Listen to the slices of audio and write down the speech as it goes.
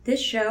This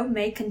show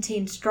may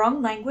contain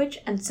strong language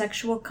and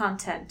sexual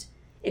content.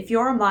 If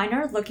you're a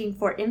minor looking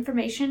for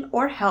information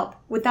or help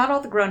without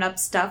all the grown-up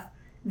stuff,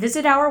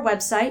 visit our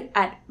website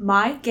at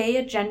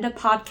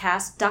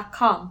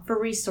mygayagendapodcast.com for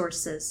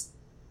resources.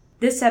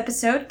 This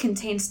episode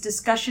contains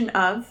discussion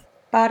of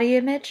body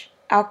image,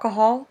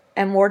 alcohol,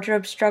 and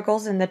wardrobe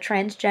struggles in the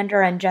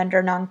transgender and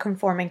gender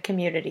nonconforming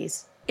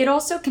communities. It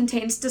also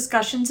contains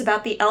discussions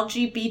about the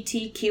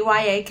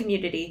LGBTQIA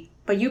community,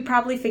 but you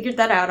probably figured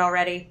that out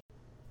already.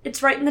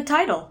 It's right in the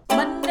title.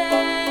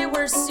 Monday,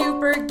 we're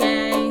super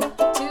gay.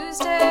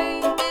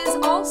 Tuesday is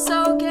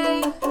also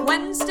gay.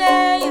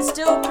 Wednesday is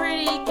still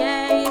pretty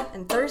gay.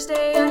 And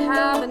Thursday, I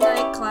have a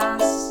night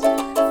class.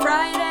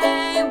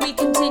 Friday, we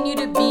continue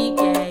to be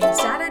gay.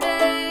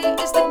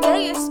 Saturday is the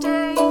gayest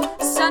day.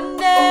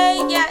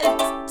 Sunday,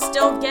 yeah, it's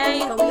still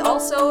gay, but we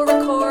also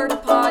record a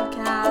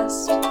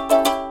podcast.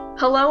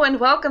 Hello and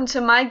welcome to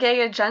My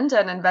Gay Agenda,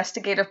 an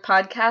investigative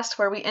podcast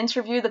where we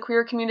interview the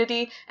queer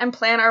community and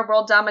plan our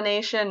world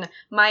domination.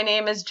 My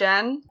name is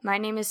Jen. My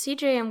name is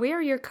CJ, and we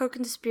are your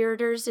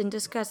co-conspirators in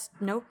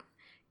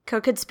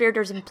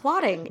co-conspirators in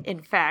plotting,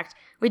 in fact.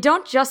 We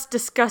don't just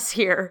discuss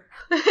here.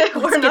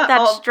 Let's get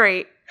that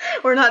straight.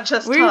 We're not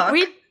just talk.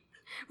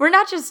 We're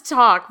not just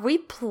talk. We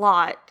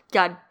plot.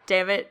 God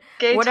damn it.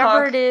 Gay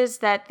Whatever talk. It is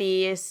that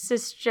the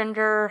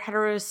cisgender,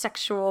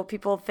 heterosexual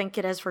people think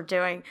it is we're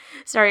doing.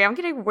 Sorry, I'm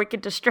getting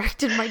wicked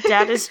distracted. My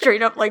dad is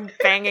straight up like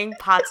banging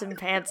pots and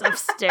pans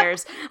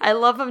upstairs. I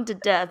love him to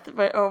death,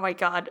 but oh my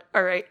god.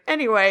 All right.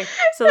 Anyway,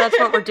 so that's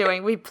what we're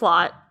doing. We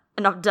plot,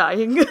 and I'm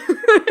dying.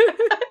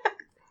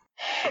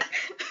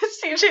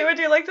 CJ, would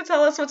you like to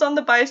tell us what's on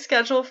the buy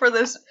schedule for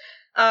this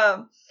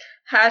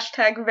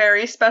hashtag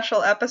very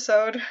special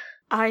episode?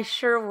 I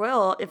sure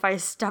will, if I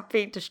stop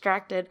being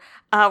distracted.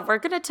 We're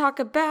gonna talk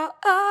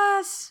about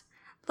us.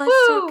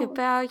 Let's talk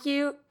about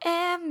you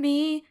and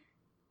me.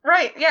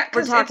 Right, yeah.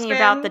 We're talking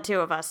about the two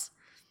of us.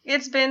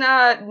 It's been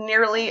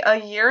nearly a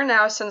year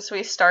now since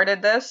we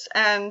started this,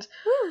 and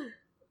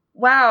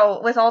wow,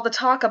 with all the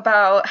talk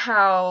about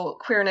how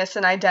queerness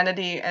and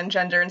identity and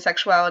gender and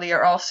sexuality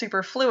are all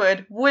super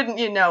fluid, wouldn't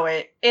you know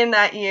it, in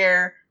that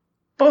year,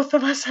 both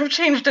of us have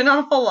changed an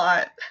awful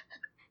lot.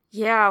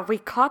 Yeah, we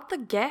caught the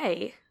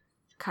gay.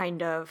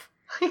 Kind of.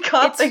 We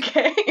caught the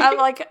gay.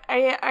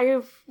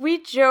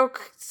 We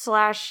joke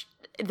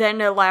 / then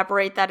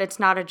elaborate that it's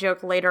not a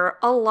joke later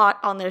a lot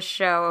on this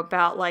show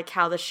about like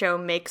how the show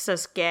makes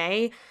us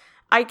gay.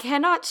 I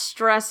cannot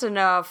stress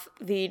enough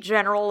the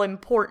general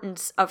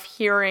importance of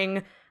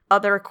hearing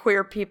other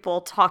queer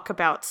people talk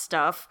about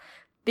stuff,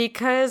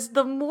 because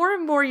the more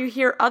and more you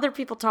hear other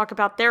people talk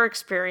about their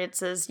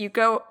experiences, you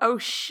go, oh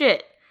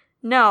shit,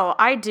 no,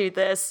 I do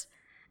this.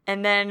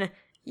 And then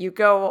you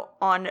go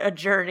on a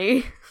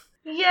journey.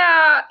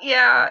 Yeah,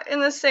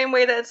 in the same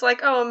way that it's like,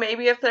 oh,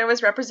 maybe if there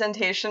was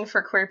representation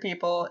for queer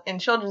people in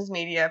children's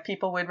media,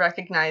 people would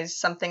recognize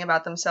something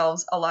about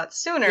themselves a lot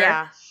sooner.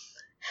 Yeah.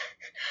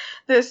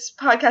 This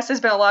podcast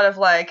has been a lot of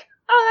like,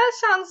 oh, that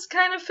sounds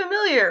kind of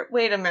familiar.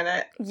 Wait a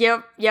minute.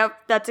 Yep,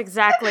 that's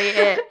exactly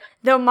it.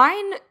 Though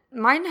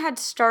mine had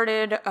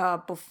started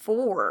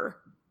before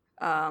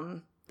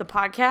the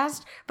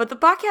podcast, but the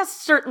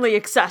podcast certainly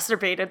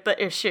exacerbated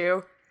the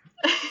issue.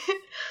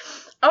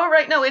 Oh,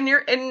 right. No, in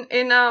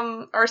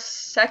our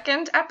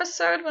second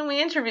episode when we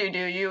interviewed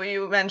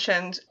you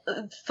mentioned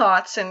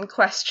thoughts and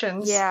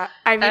questions. Yeah,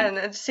 I mean, and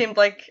it seemed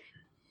like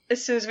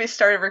as soon as we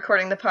started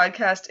recording the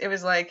podcast, it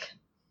was like,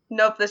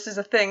 nope, this is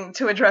a thing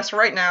to address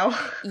right now.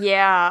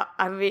 Yeah,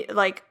 I mean,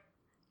 like,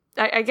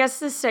 I guess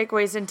this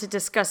segues into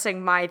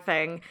discussing my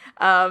thing,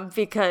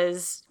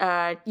 because,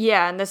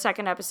 in the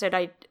second episode,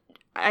 I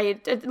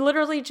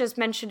literally just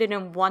mentioned it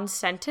in one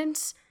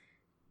sentence,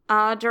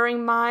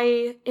 during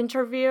my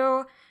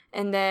interview,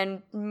 and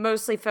then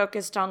mostly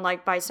focused on,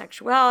 like,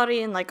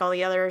 bisexuality and, like, all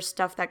the other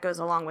stuff that goes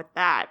along with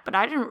that. But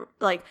I didn't,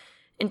 like,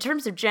 in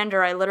terms of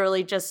gender, I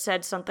literally just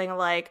said something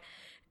like,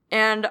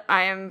 and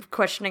I am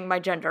questioning my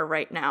gender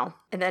right now.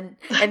 And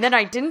then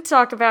I didn't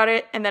talk about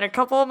it, and then a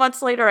couple of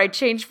months later, I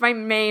changed my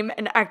name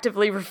and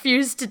actively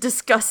refused to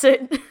discuss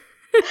it.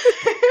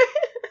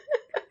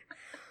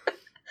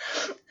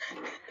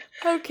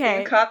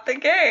 Okay. You caught the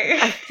gay.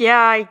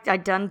 I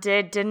done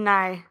did, didn't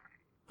I?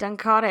 Done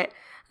caught it.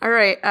 All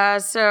right,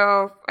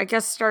 so I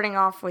guess starting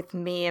off with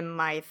me and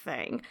my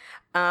thing.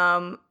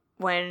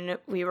 When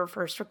we were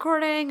first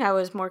recording, I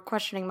was more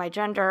questioning my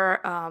gender.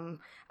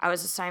 I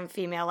was assigned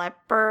female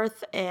at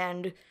birth,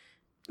 and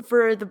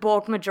for the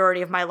bulk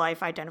majority of my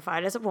life, I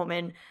identified as a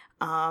woman.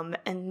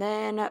 And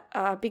then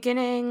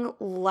beginning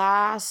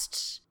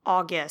last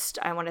August,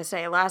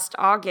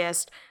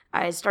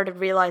 I started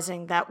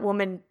realizing that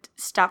woman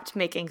stopped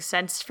making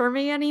sense for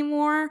me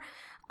anymore.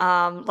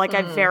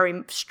 I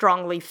very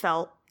strongly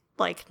felt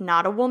like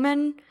not a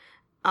woman.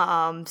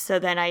 So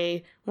then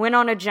I went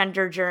on a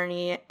gender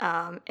journey,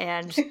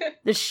 and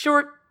the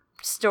short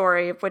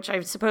story, which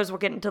I suppose we'll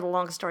get into the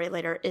long story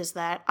later, is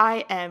that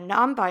I am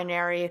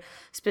non-binary.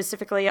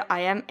 Specifically, I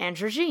am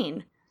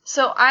androgyne.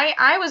 So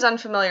I was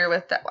unfamiliar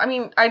with that. I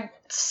mean, I'd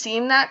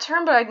seen that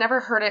term, but I'd never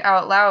heard it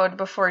out loud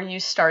before you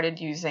started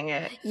using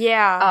it.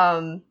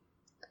 Yeah.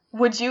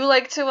 Would you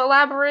like to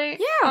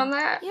elaborate on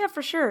that? Yeah,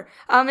 for sure.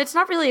 It's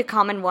not really a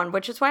common one,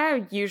 which is why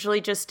I usually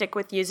just stick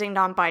with using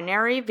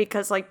non-binary,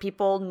 because, like,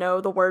 people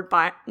know the word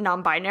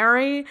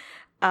non-binary,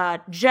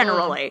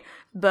 generally,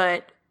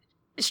 but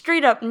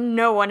straight up,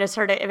 no one has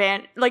heard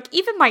it. Like,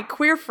 even my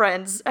queer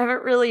friends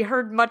haven't really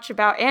heard much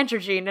about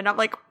androgyne, and I'm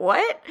like,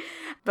 what?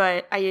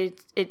 But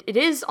it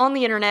is on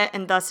the internet,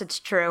 and thus it's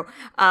true.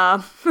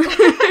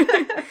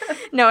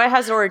 No, it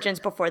has origins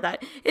before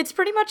that. It's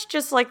pretty much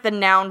just like the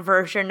noun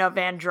version of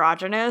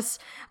androgynous.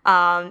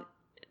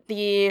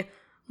 The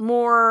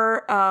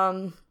more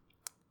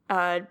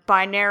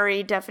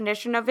binary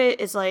definition of it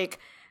is like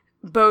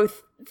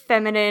both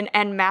feminine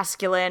and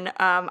masculine.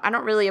 I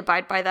don't really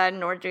abide by that,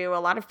 nor do a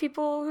lot of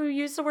people who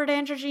use the word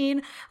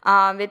androgyne.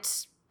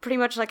 It's pretty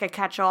much like a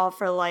catch-all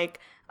for like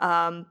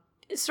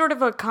sort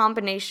of a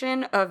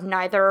combination of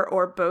neither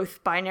or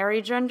both binary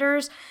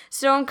genders.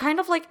 So I'm kind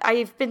of like,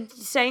 I've been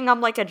saying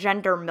I'm like a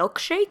gender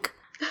milkshake.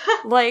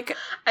 Like,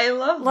 I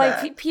love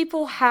like that.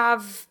 people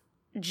have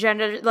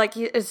gender, like,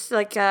 it's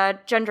like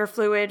gender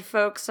fluid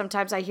folks.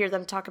 Sometimes I hear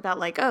them talk about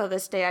like, oh,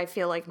 this day I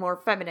feel like more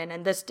feminine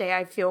and this day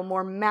I feel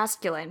more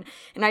masculine.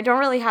 And I don't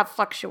really have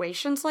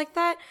fluctuations like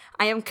that.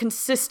 I am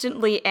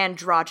consistently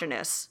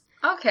androgynous.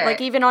 Okay. Like,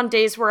 even on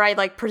days where I,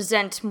 like,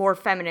 present more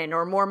feminine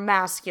or more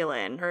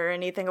masculine or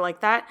anything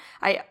like that,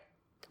 I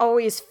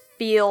always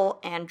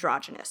feel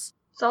androgynous.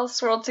 It's all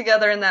swirled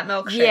together in that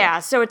milkshake. Yeah,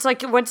 so it's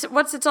like, once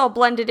it's all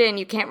blended in,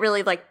 you can't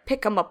really, like,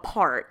 pick them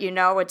apart, you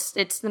know? It's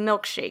the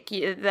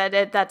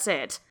milkshake. That's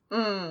it.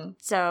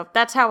 So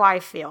that's how I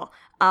feel.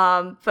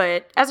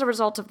 But as a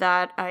result of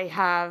that, I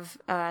have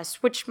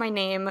switched my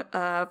name.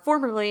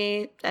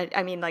 Formerly,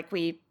 I mean, like,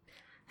 we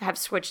have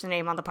switched the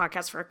name on the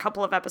podcast for a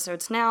couple of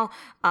episodes now,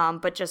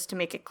 but just to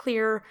make it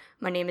clear,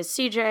 my name is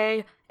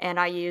CJ, and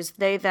I use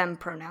they, them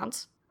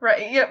pronouns.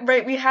 Right, yeah,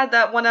 right. We had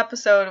that one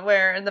episode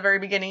where in the very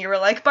beginning you were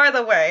like, by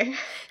the way.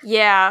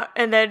 Yeah,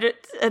 and then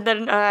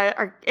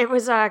it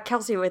was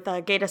Kelsey with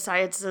Gata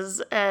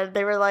Sciences, and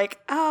they were like,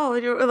 oh,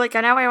 like,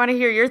 now I want to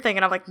hear your thing,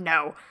 and I'm like,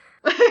 no.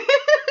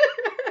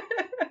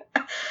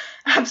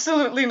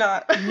 Absolutely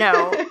not.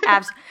 No,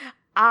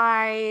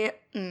 I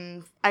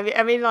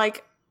mean,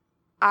 like,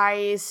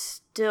 I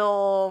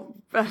still,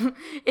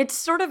 it's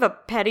sort of a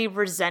petty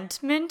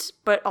resentment,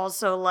 but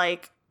also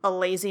like a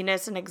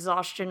laziness and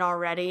exhaustion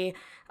already.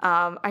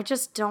 I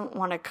just don't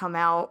want to come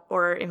out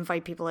or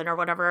invite people in or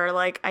whatever.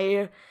 Like,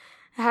 I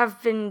have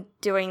been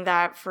doing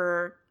that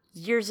for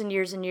years and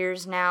years and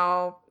years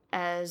now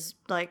as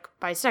like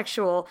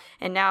bisexual,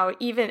 and now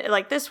even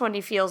like this one,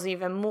 he feels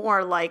even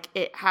more like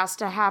it has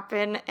to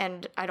happen,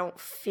 and I don't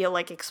feel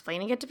like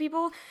explaining it to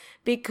people,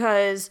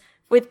 because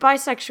with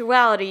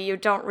bisexuality, you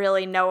don't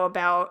really know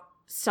about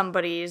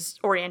somebody's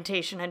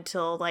orientation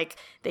until, like,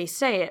 they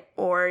say it,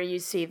 or you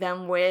see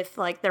them with,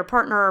 like, their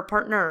partner or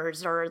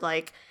partners, or,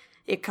 like,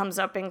 it comes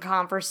up in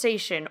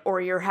conversation,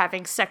 or you're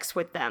having sex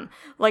with them.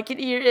 Like,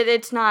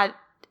 it's not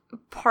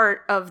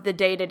part of the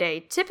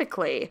day-to-day,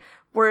 typically,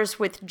 whereas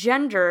with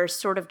gender,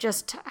 sort of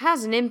just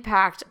has an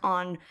impact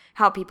on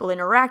how people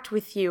interact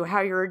with you,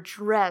 how you're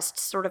addressed,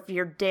 sort of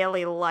your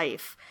daily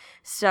life.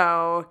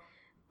 So,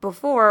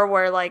 before,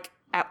 where, like,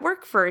 at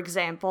work, for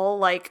example,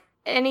 like,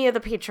 any of the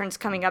patrons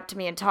coming up to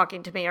me and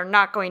talking to me are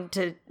not going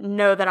to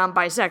know that I'm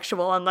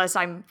bisexual unless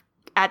I'm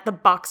at the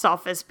box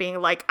office being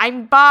like,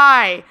 I'm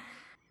bi!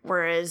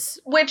 Whereas...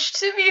 Which,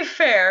 to be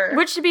fair,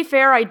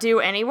 I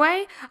do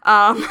anyway.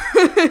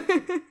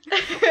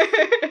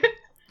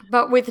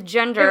 But with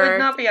gender... It would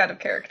not be out of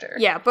character.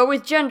 Yeah, but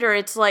with gender,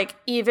 it's like,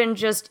 even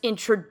just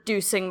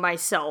introducing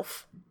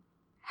myself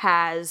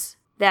has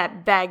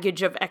that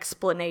baggage of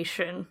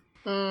explanation.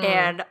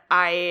 And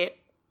I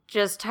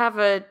just have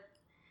a...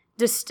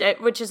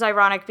 which is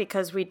ironic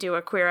because we do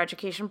a queer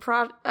education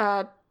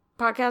podcast,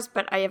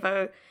 but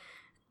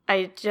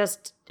I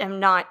just am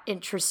not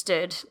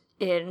interested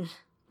in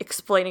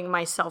explaining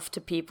myself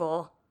to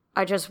people.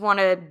 I just want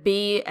to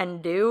be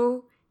and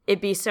do.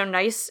 It'd be so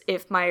nice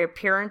if my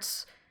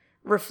appearance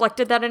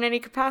reflected that in any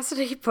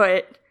capacity,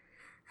 but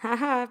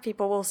haha,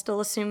 people will still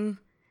assume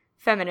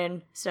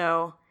feminine,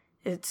 so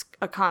it's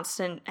a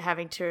constant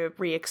having to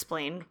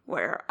re-explain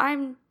where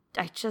I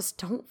just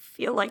don't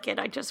feel like it.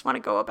 I just want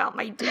to go about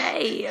my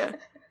day.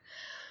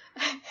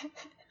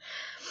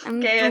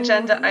 Gay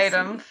agenda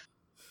item.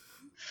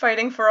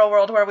 Fighting for a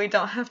world where we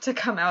don't have to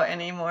come out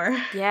anymore.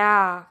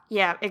 Yeah,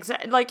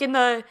 exactly. Like, in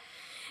the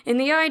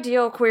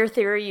ideal queer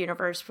theory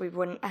universe, we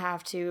wouldn't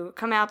have to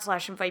come out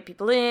 / invite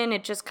people in.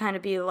 It'd just kind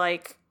of be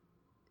like,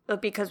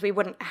 because we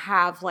wouldn't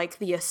have, like,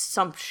 the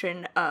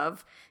assumption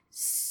of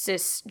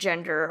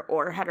cisgender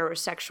or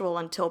heterosexual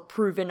until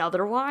proven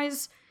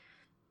otherwise.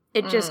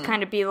 It'd just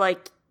kind of be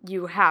like,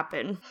 you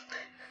happen.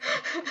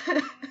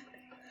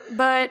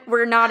 But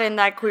we're not in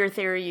that queer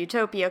theory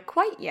utopia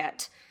quite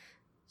yet.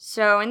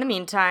 So in the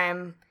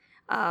meantime,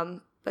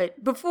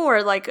 but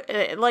before, like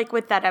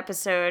with that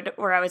episode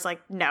where I was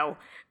like, no,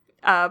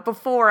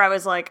 Before I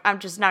was like, I'm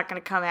just not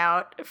going to come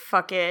out.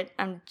 Fuck it.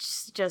 I'm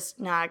just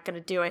not going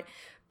to do it.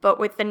 But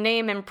with the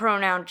name and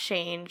pronoun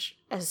change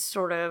has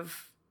sort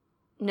of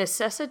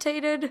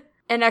necessitated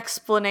an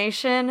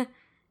explanation.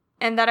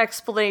 And that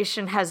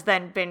explanation has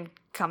then been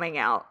coming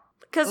out.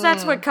 Because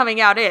that's what coming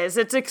out is.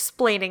 It's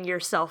explaining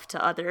yourself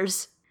to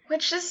others.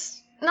 Which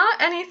is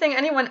not anything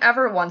anyone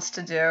ever wants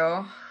to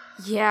do.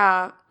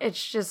 Yeah,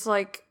 it's just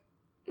like,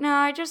 no,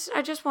 I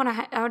just want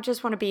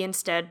to be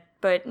instead.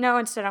 But no,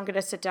 instead I'm going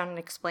to sit down and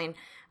explain.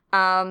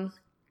 That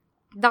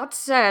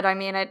said, I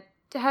mean, it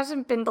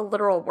hasn't been the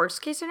literal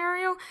worst case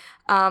scenario.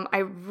 I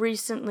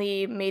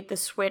recently made the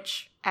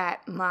switch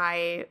at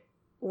my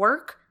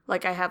work.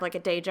 Like, I have like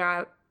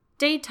a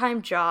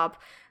daytime job,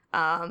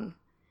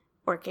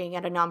 working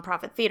at a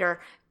nonprofit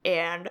theater.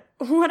 And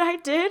what I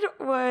did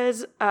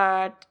was,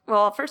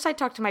 first I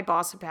talked to my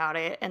boss about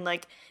it, and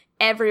like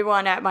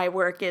everyone at my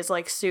work is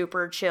like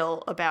super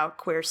chill about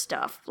queer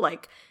stuff.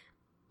 Like,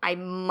 I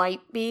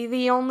might be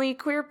the only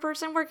queer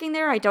person working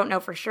there. I don't know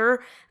for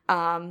sure.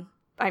 I'm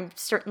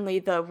certainly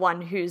the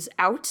one who's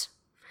out.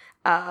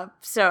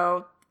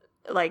 So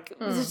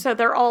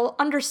they're all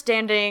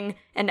understanding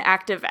and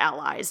active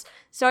allies.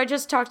 So I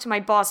just talked to my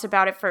boss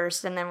about it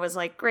first, and then was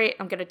like, great,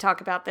 I'm going to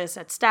talk about this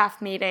at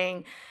staff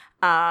meeting.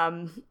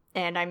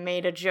 And I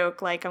made a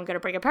joke like, I'm going to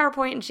bring a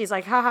PowerPoint, and she's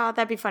like, haha,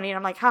 that'd be funny. And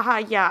I'm like, haha,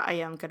 yeah, I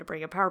am going to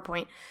bring a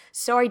PowerPoint.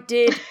 So I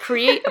did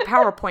create a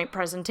PowerPoint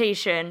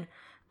presentation,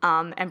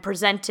 and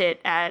present it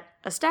at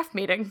a staff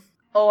meeting.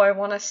 Oh, I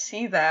want to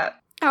see that.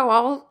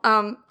 Oh,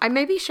 I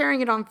may be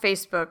sharing it on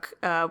Facebook,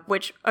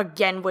 which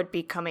again would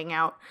be coming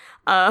out.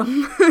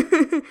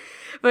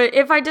 But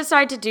if I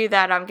decide to do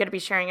that, I'm going to be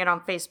sharing it on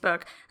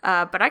Facebook.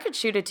 But I could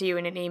shoot it to you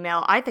in an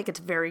email. I think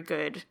it's a very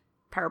good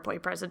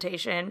PowerPoint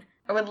presentation.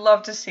 I would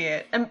love to see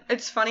it. And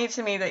it's funny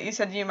to me that you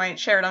said you might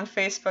share it on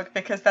Facebook,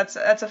 because that's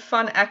a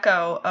fun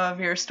echo of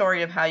your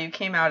story of how you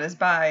came out as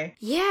bi.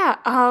 Yeah,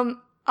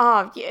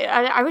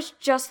 I was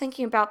just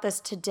thinking about this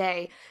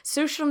today.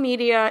 Social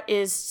media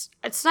is,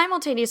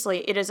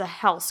 simultaneously, it is a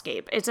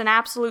hellscape. It's an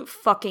absolute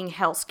fucking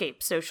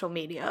hellscape, social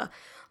media.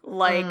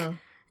 Like,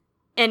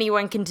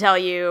 anyone can tell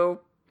you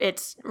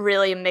it's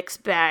really a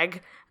mixed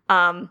bag.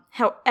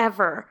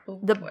 However,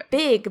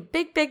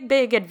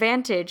 big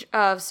advantage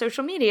of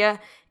social media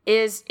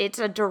is it's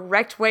a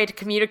direct way to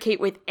communicate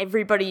with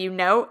everybody you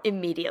know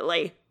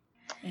immediately.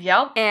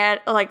 Yep. And,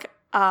 like,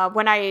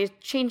 when I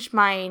changed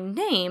my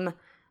name,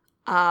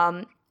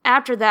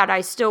 after that,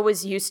 I still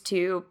was used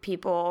to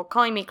people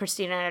calling me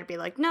Christina, and I'd be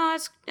like, no,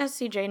 it's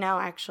CJ now,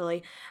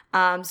 actually.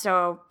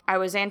 So I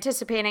was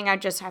anticipating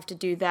I'd just have to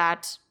do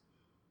that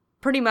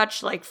pretty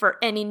much, like, for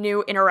any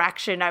new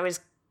interaction I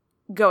was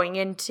going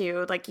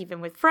into, like,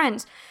 even with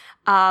friends.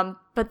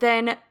 But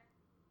then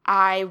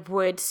I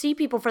would see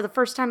people for the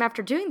first time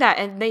after doing that,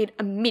 and they'd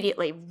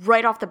immediately,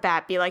 right off the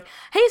bat, be like,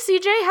 hey,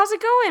 CJ, how's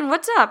it going?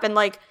 What's up? And,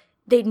 like,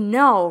 they'd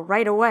know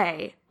right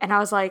away. And I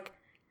was like,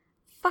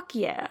 fuck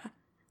yeah.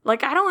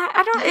 Like,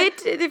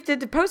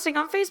 the posting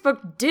on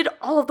Facebook did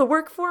all of the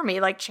work for me.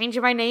 Like,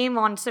 changing my name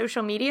on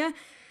social media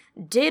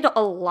did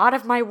a lot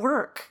of my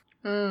work.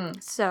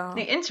 So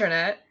the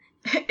internet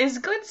is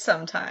good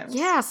sometimes.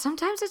 Yeah,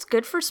 sometimes it's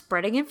good for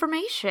spreading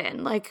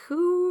information. Like,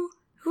 who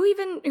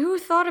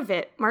thought of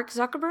it? Mark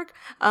Zuckerberg?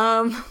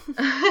 But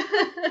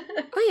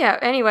yeah,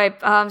 anyway,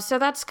 so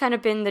that's kind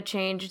of been the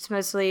change. It's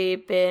mostly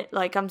been,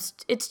 like,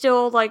 it's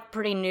still, like,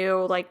 pretty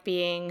new, like,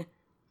 being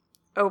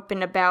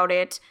open about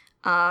it.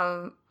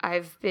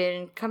 I've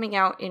been coming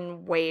out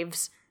in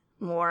waves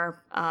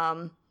more.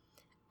 My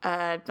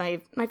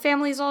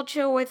family's all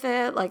chill with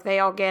it. Like, they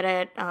all get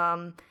it.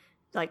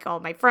 Like, all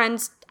my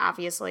friends,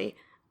 obviously.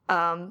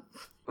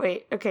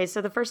 Okay,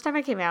 so the first time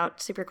I came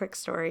out, super quick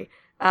story.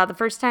 The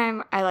first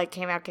time I, like,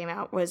 came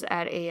out was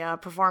at a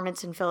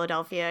performance in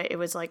Philadelphia. It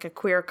was, like, a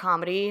queer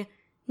comedy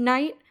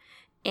night,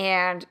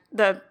 and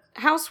the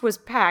house was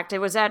packed. It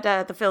was at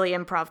the Philly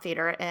Improv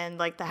Theater, and,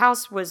 like, the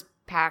house was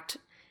packed.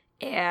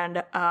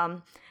 And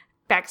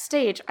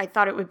backstage, I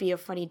thought it would be a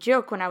funny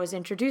joke when I was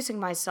introducing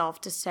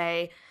myself to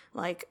say,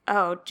 like,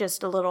 oh,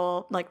 just a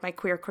little, like, my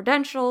queer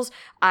credentials.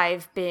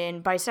 I've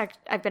been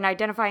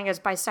identifying as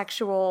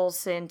bisexual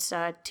since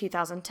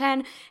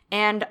 2010,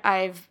 and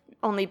I've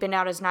only been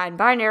out as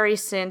non-binary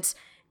since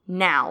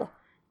now.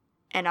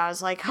 And I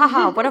was like,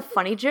 haha, what a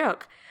funny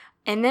joke.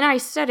 And then I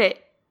said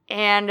it,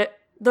 and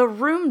the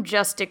room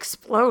just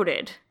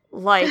exploded.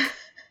 Like,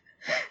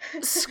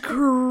 screaming.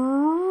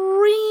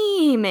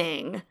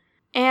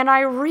 And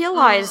I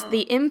realized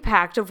the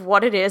impact of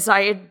what it is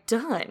I had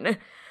done.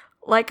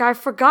 Like, I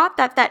forgot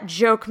that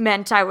joke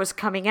meant I was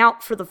coming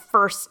out for the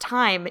first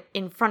time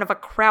in front of a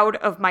crowd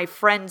of my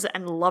friends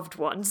and loved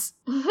ones.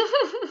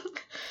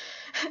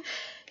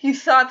 You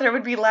thought there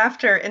would be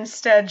laughter,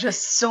 instead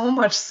just so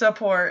much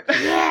support.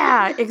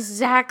 Yeah,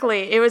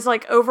 exactly. It was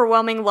like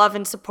overwhelming love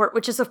and support,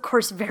 which is of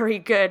course very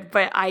good,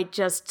 but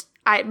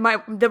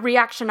the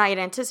reaction I had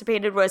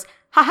anticipated was,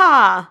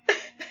 haha.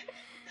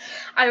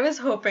 I was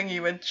hoping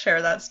you would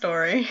share that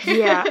story.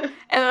 Yeah.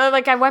 And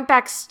like I went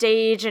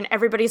backstage and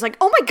everybody's like,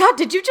 "Oh my god,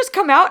 did you just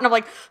come out?" And I'm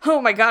like,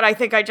 "Oh my god, I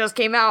think I just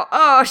came out.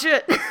 Oh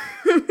shit."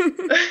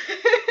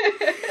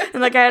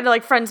 And like I had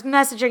like friends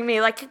messaging me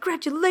like,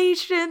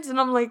 "Congratulations." And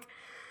I'm like,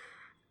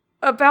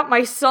 "About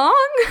my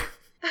song?"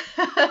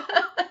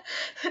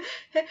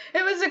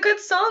 It was a good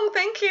song,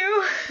 thank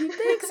you.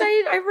 Thanks,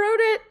 I wrote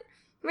it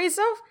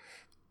myself.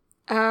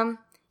 Yeah,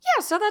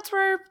 so that's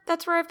where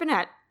I've been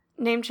at.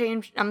 Name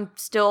change. I'm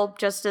still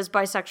just as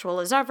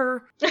bisexual as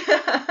ever.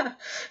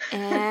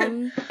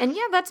 and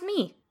yeah, that's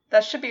me.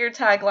 That should be your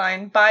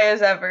tagline, bi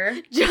as ever.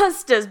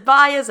 Just as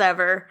bi as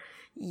ever.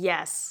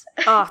 Yes.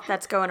 Oh,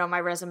 that's going on my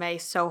resume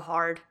so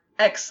hard.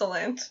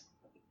 Excellent.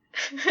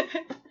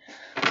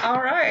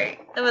 All right.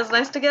 It was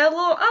nice to get a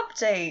little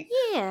update.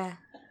 Yeah.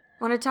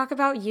 Want to talk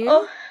about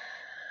you?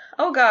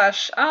 Oh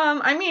gosh.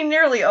 I mean,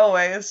 nearly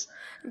always.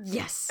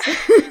 Yes.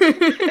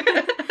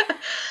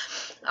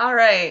 All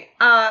right.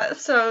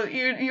 So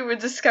you were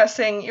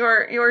discussing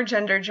your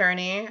gender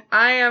journey.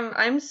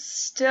 I'm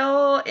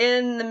still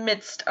in the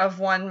midst of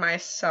one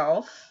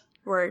myself.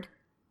 Word.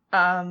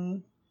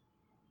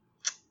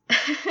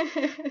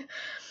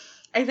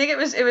 I think it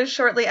was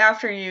shortly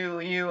after you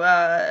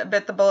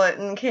bit the bullet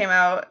and came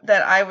out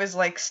that I was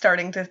like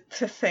starting to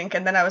think,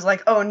 and then I was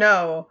like, oh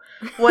no,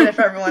 what if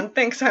everyone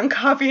thinks I'm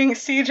copying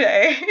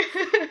CJ?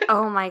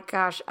 Oh my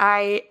gosh,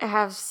 I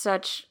have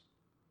such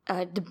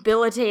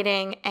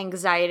debilitating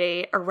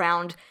anxiety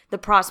around the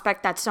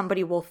prospect that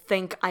somebody will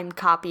think I'm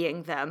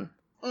copying them.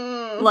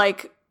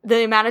 Like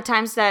the amount of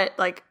times that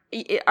like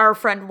our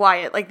friend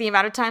Wyatt, like the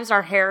amount of times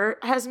our hair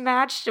has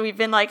matched, and we've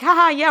been like,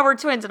 haha, yeah, we're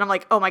twins, and I'm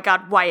like, oh my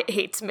god, Wyatt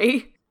hates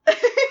me.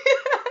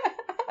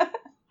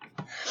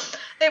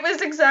 It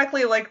was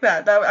exactly like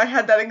that. I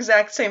had that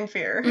exact same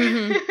fear.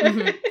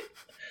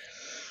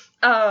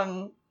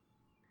 And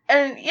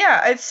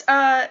yeah, it's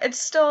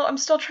still, I'm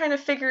still trying to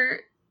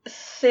figure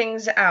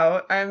things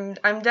out.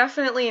 I'm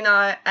definitely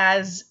not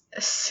as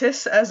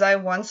cis as I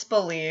once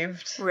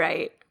believed.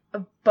 Right.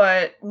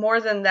 But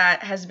more than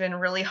that has been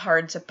really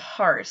hard to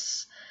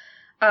parse.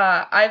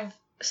 I've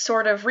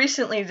sort of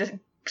recently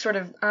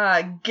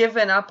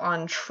given up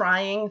on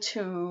trying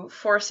to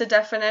force a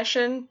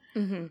definition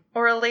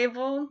or a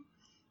label,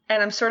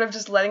 and I'm sort of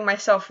just letting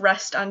myself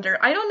rest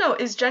under. I don't know.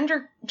 Is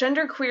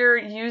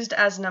genderqueer used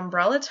as an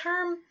umbrella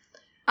term?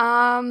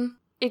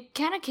 It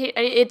kind of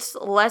it's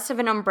less of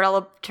an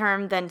umbrella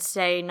term than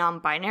say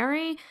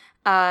non-binary.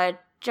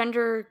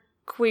 Genderqueer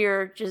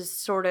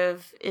just sort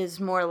of is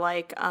more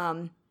like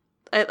having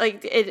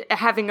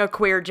a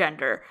queer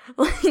gender.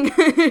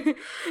 The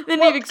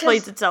name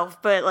explains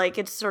itself, but like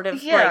it's sort of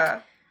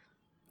like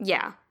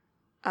yeah.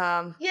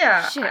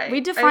 Shit, we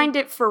defined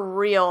it for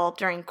real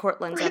during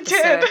Cortland's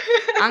episode.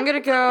 I'm gonna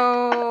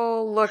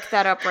go look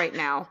that up right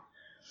now.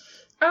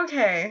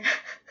 Okay.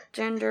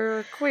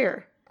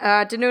 Genderqueer.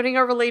 Denoting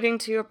or relating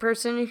to a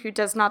person who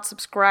does not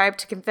subscribe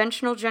to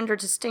conventional gender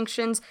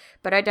distinctions,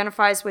 but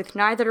identifies with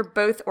neither,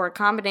 both, or a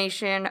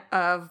combination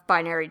of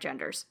binary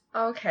genders.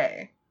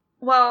 Okay.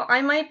 Well,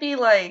 I might be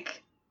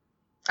like,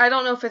 I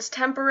don't know if it's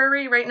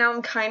temporary. Right now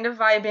I'm kind of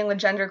vibing with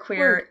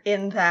genderqueer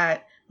in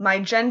that my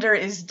gender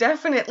is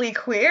definitely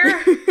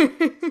queer.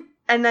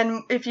 And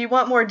then if you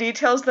want more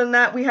details than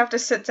that, we have to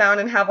sit down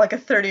and have like a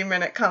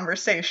 30-minute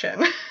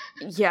conversation.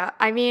 Yeah,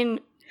 I mean,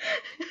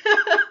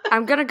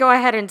 I'm gonna go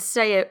ahead and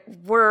say it.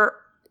 We're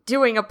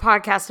doing a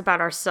podcast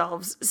about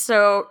ourselves,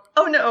 so...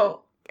 Oh,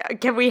 no.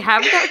 Can we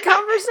have that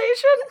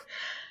conversation?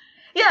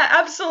 Yeah,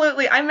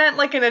 absolutely. I meant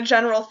like in a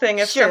general thing.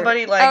 If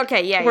somebody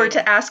were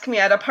to ask me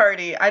at a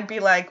party, I'd be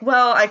like,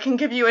 well, I can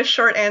give you a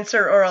short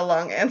answer or a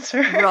long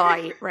answer.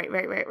 Right.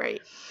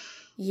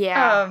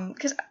 Yeah.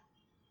 Because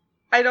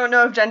I don't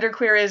know if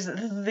genderqueer is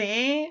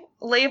the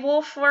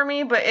label for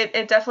me, but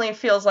it definitely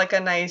feels like a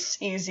nice,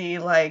 easy,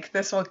 like,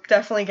 this will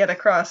definitely get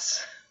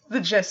across the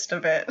gist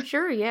of it.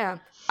 Sure, yeah.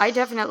 I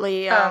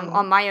definitely,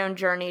 on my own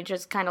journey,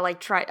 just kind of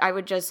like I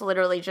would just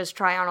literally just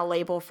try on a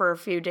label for a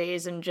few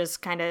days and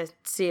just kind of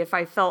see if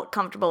I felt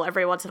comfortable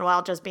every once in a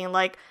while just being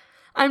like,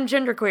 I'm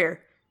genderqueer.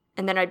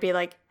 And then I'd be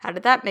like, how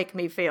did that make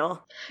me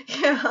feel?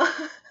 Yeah.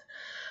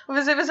 It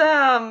was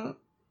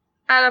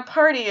at a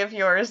party of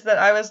yours that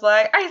I was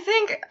like, I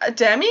think a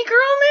demigirl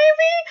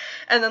maybe?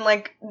 And then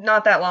like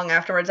not that long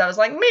afterwards I was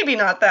like, maybe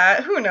not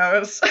that, who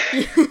knows?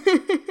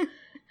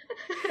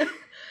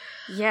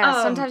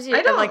 Yeah, sometimes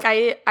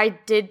I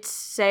did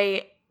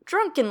say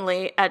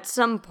drunkenly at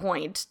some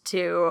point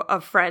to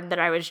a friend that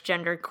I was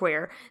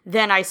genderqueer.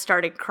 Then I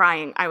started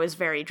crying. I was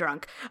very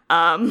drunk.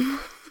 And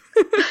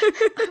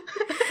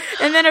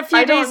then a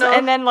few days,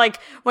 and then like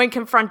when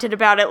confronted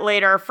about it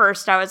later,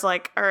 first I was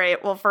like, all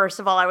right, well,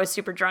 first of all, I was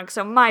super drunk,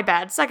 so my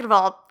bad. Second of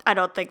all, I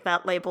don't think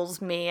that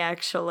labels me,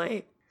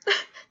 actually.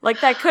 Like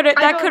that could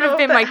have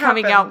been my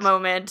coming out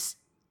moment.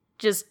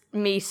 Just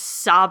me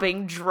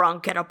sobbing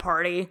drunk at a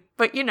party.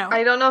 But, you know.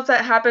 I don't know if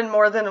that happened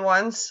more than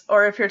once,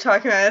 or if you're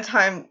talking at a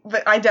time,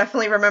 but I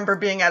definitely remember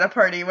being at a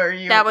party where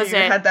you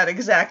had that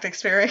exact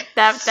experience.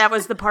 That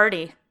was the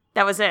party.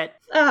 That was it.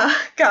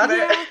 Got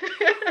it.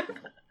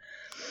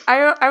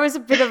 I was a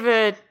bit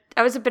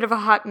of a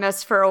hot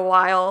mess for a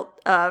while,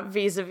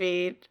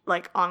 vis-a-vis,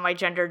 like, on my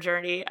gender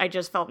journey. I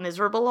just felt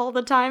miserable all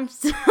the time,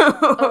 so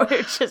it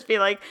would just be,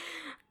 like,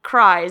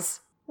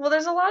 cries. Well,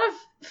 there's a lot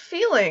of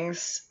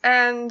feelings,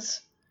 and,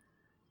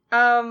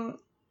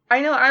 I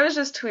know I was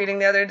just tweeting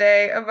the other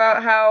day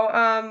about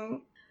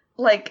how,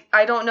 like,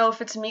 I don't know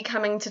if it's me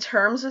coming to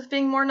terms with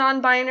being more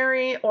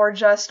non-binary, or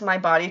just my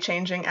body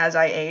changing as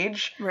I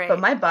age, Right. but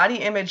my body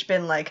image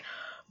been, like,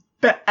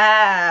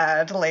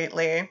 bad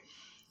lately.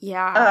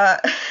 Yeah.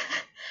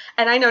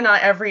 And I know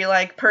not every,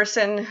 like,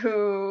 person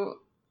who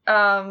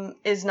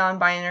is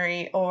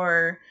non-binary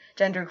or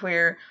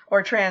genderqueer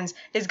or trans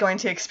is going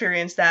to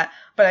experience that,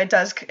 but it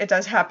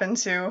does happen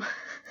to,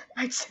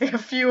 I'd say, a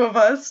few of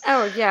us.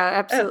 Oh, yeah,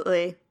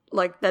 absolutely.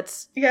 Like,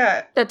 that's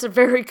Yeah. a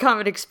very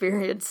common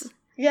experience.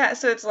 Yeah,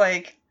 so it's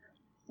like,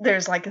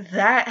 there's, like,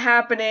 that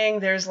happening,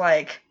 there's,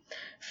 like,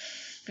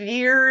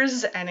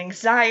 fears and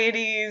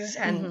anxieties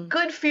and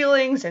good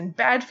feelings and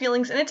bad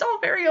feelings, and it's all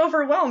very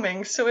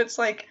overwhelming. So it's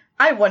like,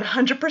 I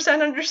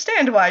 100%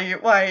 understand why you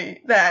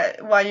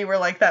were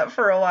like that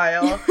for a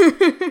while.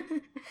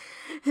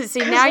 See,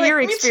 now like, you're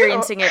me too.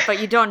 experiencing it, but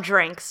you don't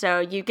drink, so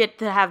you get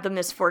to have the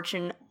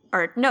misfortune,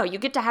 or no, you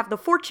get to have the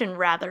fortune,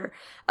 rather,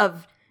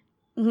 of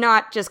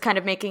not just kind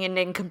of making a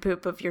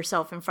nincompoop of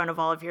yourself in front of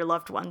all of your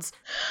loved ones.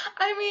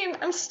 I mean,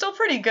 I'm still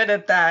pretty good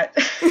at that.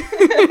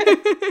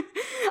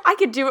 I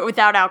could do it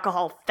without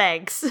alcohol,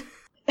 thanks.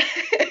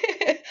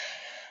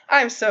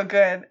 I'm so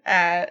good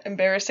at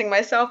embarrassing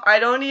myself, I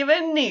don't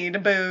even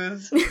need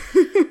booze.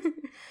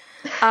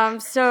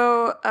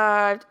 So,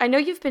 I know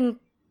you've been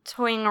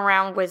toying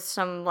around with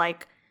some,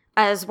 like,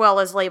 as well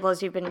as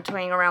labels, you've been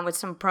toying around with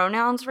some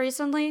pronouns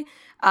recently.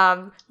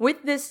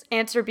 With this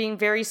answer being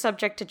very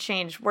subject to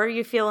change, where are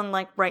you feeling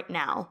like right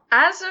now?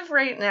 As of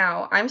right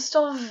now, I'm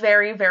still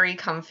very, very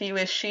comfy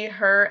with she,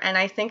 her, and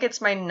I think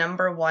it's my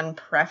number one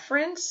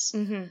preference.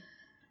 Mm-hmm.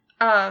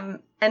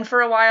 And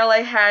for a while I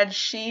had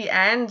she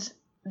and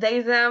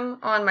they, them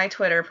on my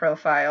Twitter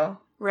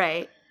profile.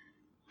 Right.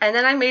 And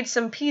then I made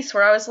some piece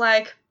where I was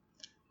like,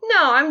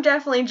 no, I'm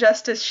definitely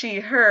just as she,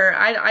 her.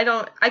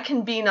 I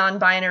can be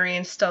non-binary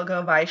and still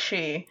go by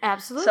she.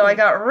 Absolutely. So I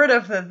got rid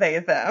of the they,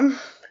 them.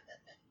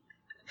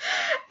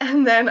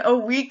 And then a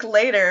week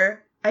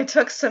later, I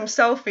took some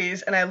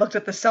selfies and I looked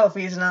at the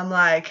selfies and I'm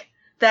like,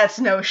 that's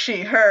no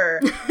she,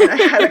 her. And I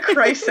had a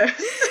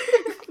crisis.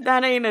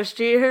 That ain't a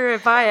she, her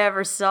if I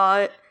ever saw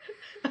it.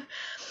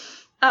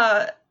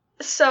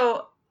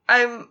 So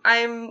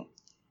I'm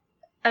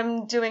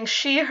doing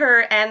she,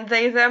 her, and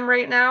they, them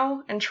right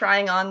now, and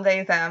trying on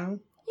they, them.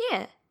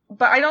 Yeah.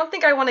 But I don't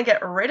think I want to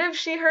get rid of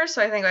she, her,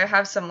 so I think I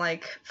have some,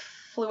 like,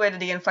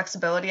 fluidity and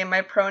flexibility in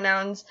my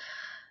pronouns.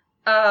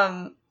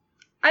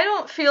 I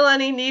don't feel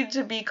any need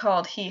to be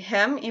called he,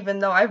 him, even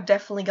though I've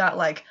definitely got,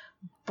 like,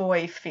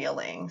 boy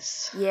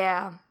feelings.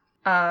 Yeah.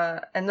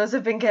 And those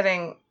have been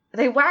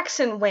they wax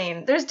and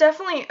wane. There's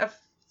definitely a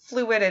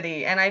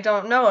fluidity, and I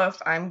don't know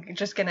if I'm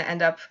just gonna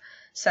end up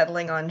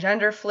settling on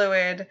gender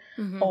fluid,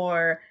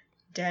 or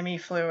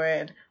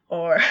demi-fluid,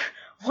 or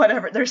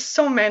whatever. There's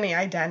so many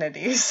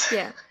identities.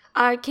 Yeah.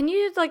 Can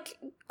you, like,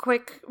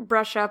 quick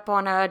brush up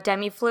on a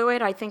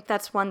demi-fluid? I think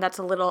that's a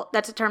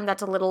term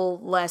that's a little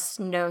less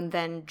known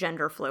than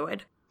gender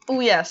fluid. Oh,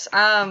 yes.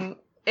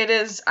 It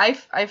is, I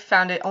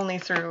found it only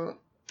through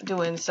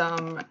doing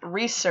some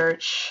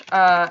research,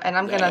 and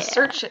I'm gonna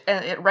search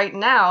it right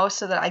now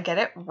so that I get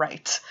it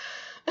right.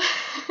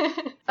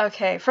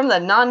 Okay, from the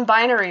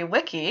non-binary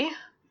wiki.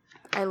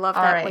 I love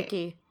that right.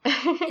 wiki.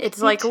 It's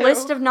like too.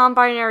 list of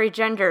non-binary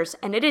genders,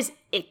 and it is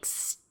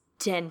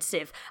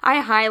extensive. I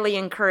highly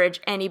encourage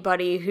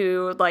anybody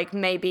who, like,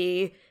 may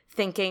be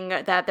thinking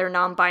that they're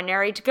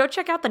non-binary to go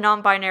check out the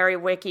non-binary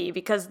wiki,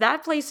 because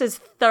that place is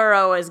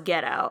thorough as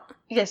get out.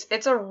 Yes,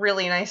 it's a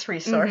really nice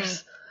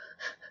resource.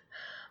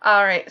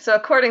 All right, so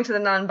according to the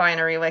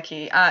non-binary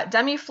wiki,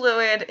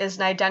 demi-fluid is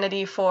an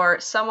identity for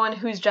someone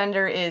whose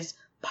gender is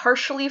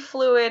partially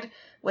fluid,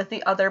 with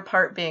the other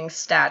part being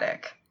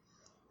static.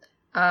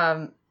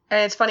 And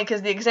it's funny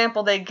because the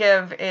example they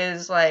give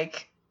is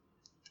like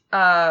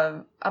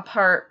a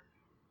part.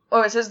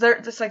 Oh, it says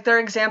their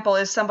example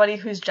is somebody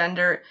whose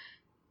gender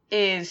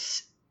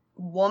is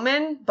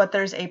woman, but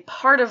there's a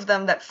part of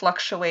them that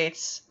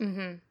fluctuates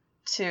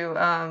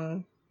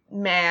to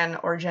man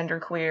or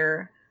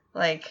genderqueer,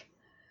 like.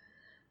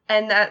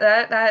 And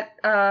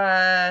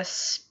that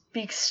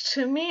speaks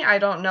to me. I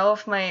don't know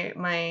if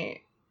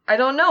I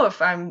don't know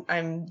if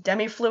I'm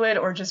demi-fluid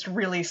or just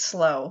really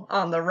slow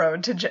on the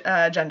road to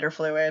gender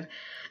fluid.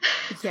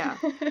 Yeah.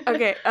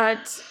 Okay.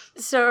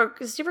 So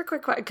super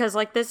quick, because,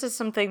 like, this is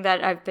something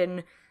that I've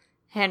been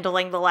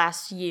handling the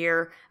last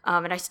year,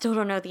 and I still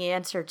don't know the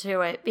answer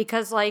to it,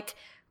 because, like,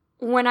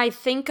 when I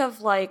think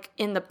of, like,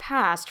 in the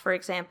past, for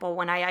example,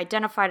 when I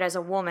identified as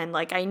a woman,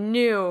 like, I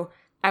knew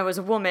I was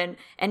a woman,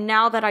 and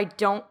now that I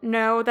don't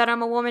know that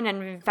I'm a woman,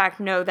 and in fact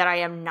know that I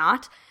am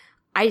not,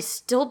 I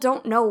still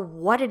don't know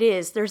what it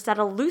is. There's that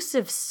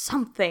elusive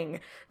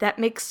something that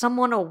makes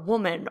someone a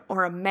woman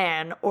or a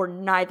man, or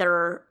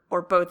neither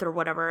or both or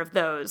whatever of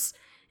those.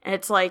 And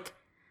it's like,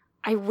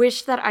 I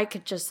wish that I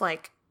could just,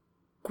 like,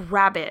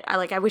 grab it.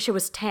 I wish it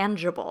was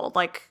tangible.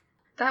 Like,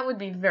 that would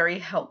be very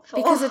helpful.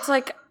 because it's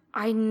like,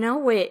 I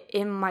know it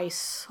in my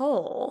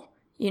soul,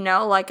 you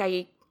know? Like,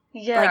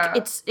 yeah. like,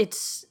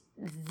 it's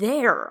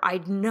there.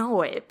 I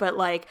know it. But,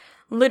 like,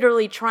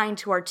 literally trying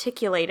to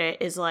articulate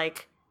it is,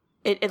 like,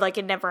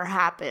 it never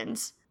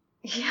happens.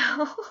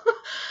 Yeah.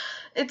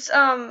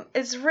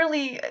 It's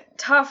really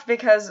tough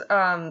because,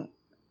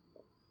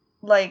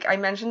 like I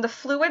mentioned, the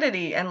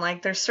fluidity, and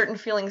like there's certain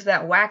feelings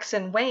that wax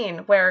and wane,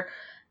 where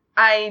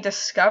I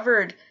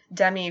discovered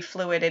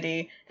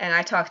demi-fluidity and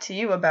I talked to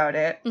you about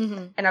it,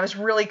 and I was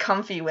really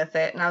comfy with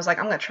it, and I was like,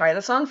 I'm gonna try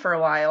this on for a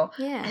while.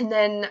 Yeah. And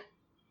then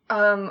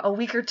a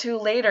week or two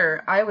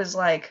later, I was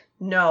like,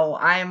 no,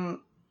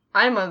 I'm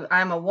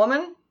a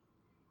woman.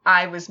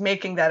 I was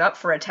making that up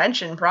for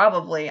attention,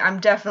 probably.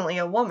 I'm definitely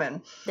a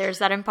woman. There's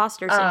that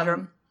imposter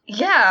syndrome.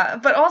 Yeah,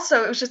 but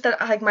also it was just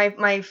that like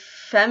my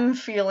femme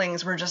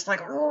feelings were just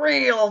like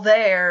real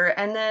there,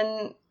 and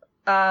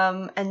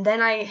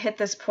then I hit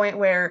this point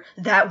where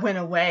that went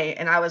away,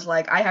 and I was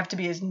like, I have to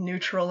be as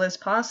neutral as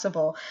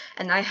possible,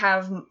 and I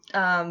have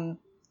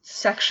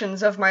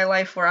sections of my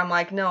life where I'm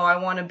like, no, I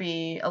want to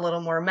be a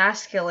little more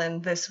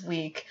masculine this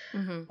week,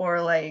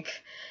 or like,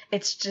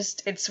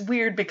 it's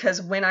weird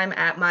because when I'm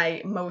at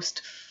my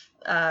most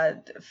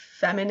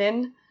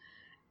feminine,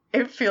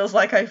 it feels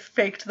like I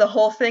faked the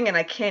whole thing and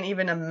I can't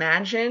even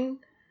imagine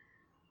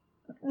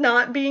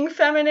not being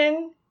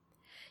feminine.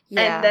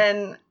 Yeah. And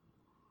then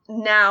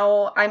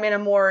now I'm in a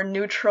more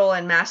neutral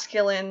and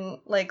masculine,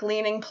 like,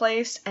 leaning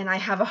place, and I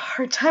have a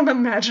hard time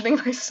imagining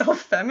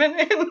myself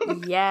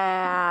feminine.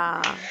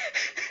 Yeah.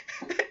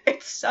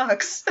 It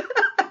sucks.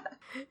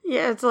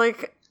 Yeah, it's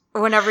like,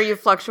 whenever you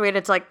fluctuate,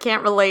 it's like,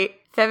 can't relate.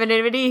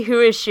 Femininity, who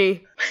is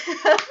she?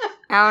 I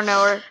don't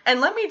know her. And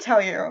let me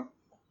tell you,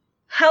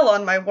 hell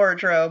on my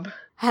wardrobe.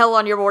 Hell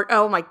on your ward.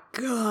 Oh my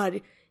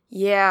god.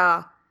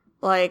 Yeah.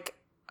 Like,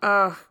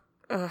 I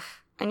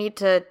need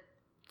to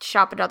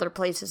shop at other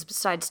places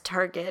besides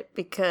Target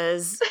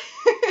because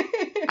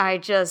I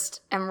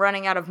just am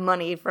running out of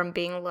money from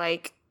being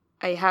like,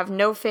 I have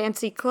no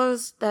fancy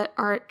clothes that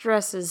aren't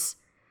dresses.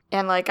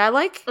 And like, I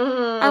like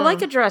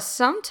a dress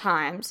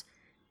sometimes,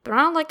 but I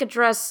don't like a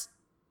dress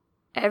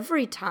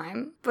every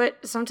time.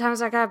 But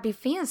sometimes I gotta be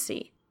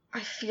fancy. I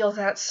feel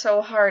that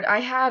so hard. I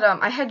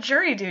had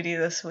jury duty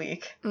this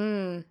week,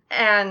 and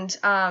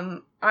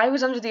I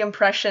was under the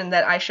impression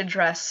that I should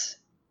dress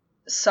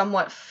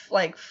somewhat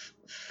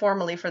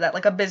formally for that,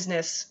 like a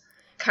business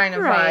kind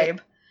of vibe.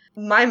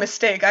 My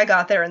mistake. I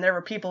got there and there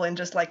were people in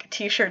just like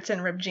t-shirts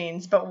and ripped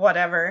jeans, but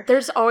whatever.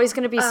 There's always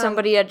going to be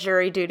somebody at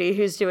jury duty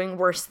who's doing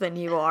worse than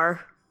you are.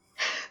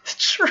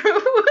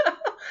 True.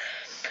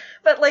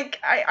 But like,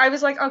 I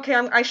was like, okay,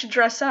 I should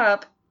dress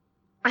up.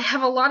 I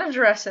have a lot of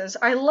dresses.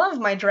 I love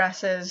my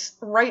dresses.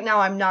 Right now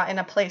I'm not in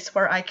a place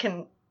where I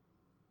can,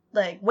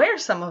 like, wear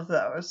some of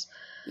those.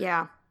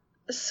 Yeah.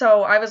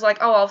 So I was like,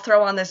 oh, I'll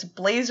throw on this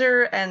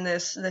blazer and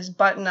this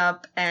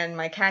button-up and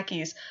my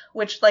khakis,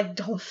 which, like,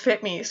 don't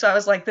fit me. So I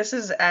was like, this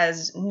is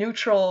as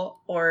neutral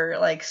or,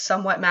 like,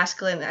 somewhat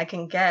masculine I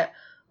can get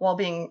while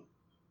being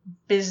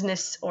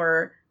business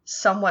or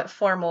somewhat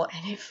formal,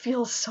 and it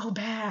feels so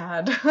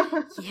bad.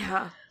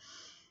 Yeah.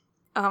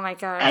 Oh my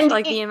gosh,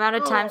 like the amount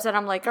of times that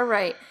I'm like, all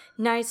right,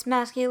 nice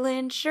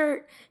masculine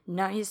shirt,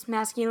 nice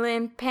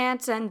masculine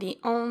pants, and the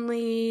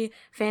only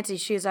fancy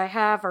shoes I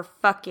have are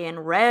fucking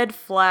red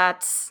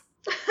flats.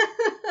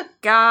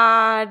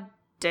 God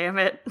damn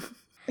it.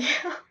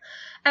 Yeah.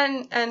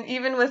 And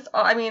even with,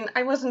 I mean,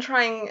 I wasn't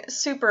trying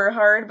super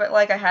hard, but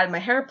like I had my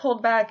hair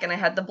pulled back and I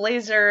had the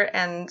blazer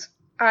and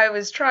I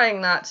was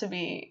trying not to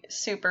be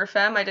super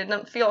femme. I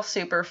didn't feel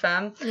super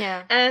femme.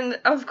 Yeah. And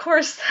of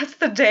course, that's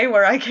the day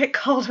where I get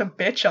called a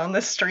bitch on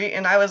the street,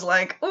 and I was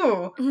like,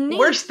 ooh, neat.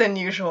 Worse than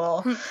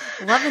usual.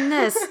 Loving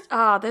this.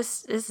 Oh,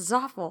 this is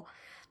awful.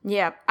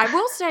 Yeah. I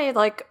will say,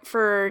 like,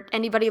 for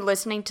anybody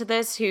listening to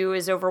this who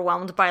is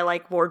overwhelmed by,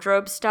 like,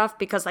 wardrobe stuff,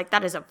 because, like,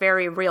 that is a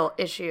very real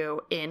issue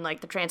in,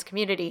 like, the trans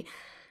community,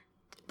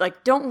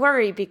 like, don't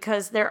worry,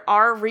 because there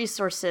are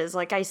resources.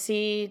 Like, I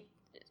see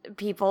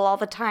people all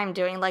the time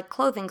doing like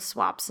clothing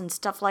swaps and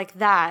stuff like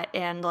that,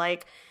 and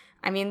like,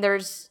 I mean,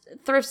 there's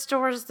thrift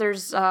stores,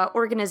 there's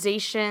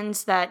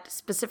organizations that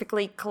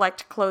specifically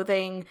collect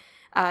clothing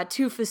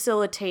to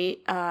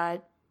facilitate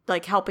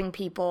like helping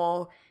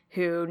people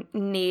who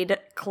need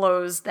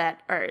clothes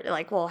that are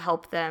like will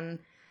help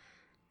them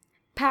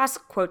pass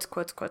quotes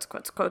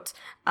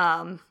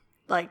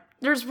like,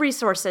 there's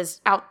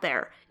resources out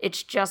there.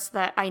 It's just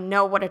that I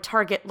know what a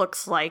Target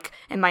looks like,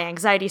 and my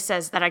anxiety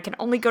says that I can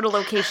only go to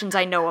locations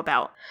I know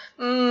about.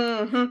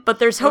 Mm-hmm. But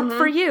there's hope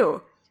for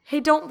you. Hey,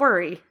 don't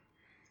worry.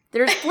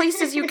 There's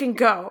places you can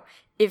go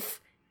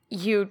if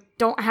you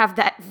don't have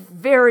that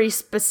very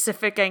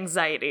specific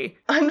anxiety.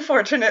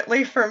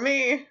 Unfortunately for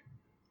me.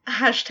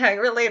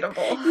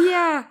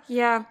 #relatable.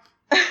 Yeah.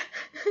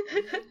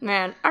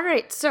 Man,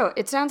 alright, so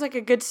it sounds like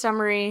a good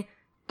summary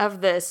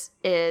of this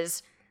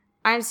is,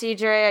 I'm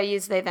CJ, I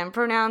use they, them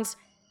pronouns.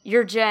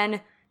 You're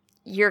Jen.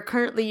 you're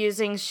currently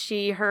using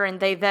she, her, and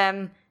they,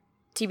 them,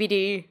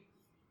 TBD.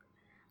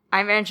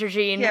 I'm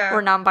androgyne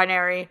or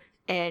non-binary,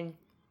 and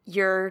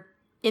you're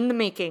in the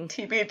making.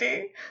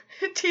 TBD.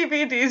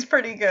 TBD is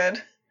pretty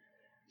good.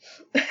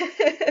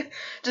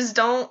 Just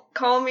don't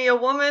call me a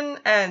woman,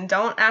 and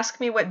don't ask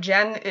me what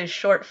Jen is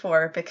short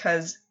for,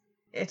 because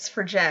it's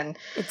for Jen.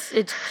 It's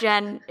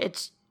Jen.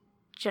 It's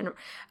Jen.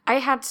 I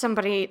had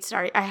somebody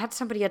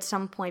at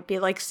some point be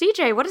like,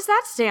 CJ, what does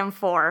that stand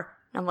for?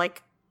 And I'm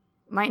like,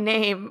 my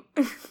name.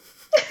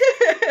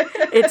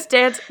 It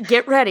stands,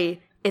 get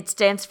ready, it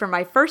stands for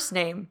my first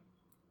name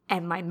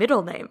and my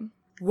middle name.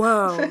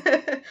 Whoa.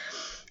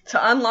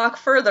 To unlock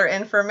further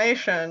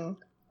information,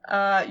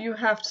 you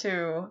have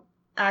to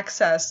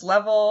access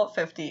level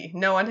 50.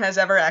 No one has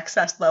ever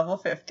accessed level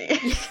 50.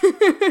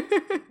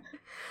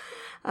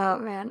 Oh,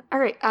 man. All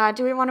right.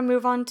 Do we want to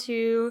move on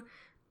to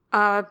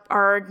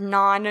our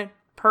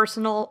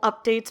non-personal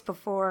updates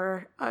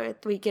before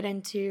we get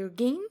into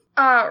game?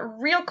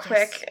 Real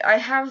quick, yes. I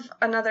have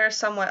another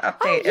somewhat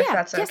update, if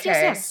that's okay.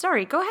 Yes.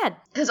 Sorry, go ahead.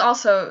 Because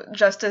also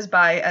just as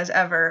bi as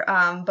ever,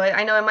 but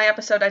I know in my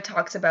episode I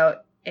talked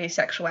about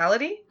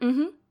asexuality.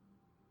 Mm-hmm.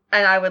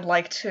 And I would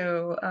like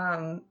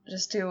to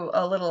just do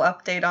a little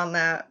update on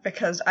that,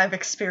 because I've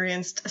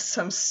experienced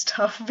some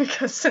stuff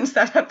since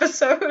that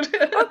episode.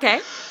 Okay.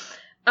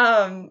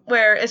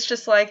 Where it's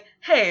just like,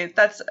 hey,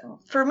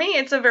 for me,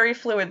 it's a very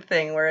fluid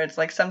thing, where it's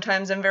like,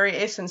 sometimes I'm very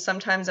ace and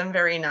sometimes I'm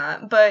very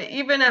not. But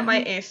even at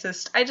my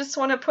acest, I just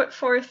want to put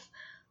forth,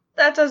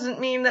 that doesn't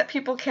mean that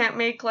people can't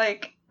make,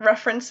 like,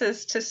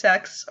 references to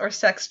sex or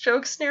sex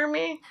jokes near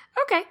me.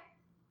 Okay.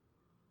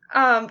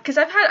 Because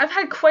I've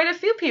had quite a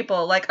few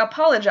people, like,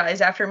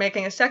 apologize after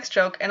making a sex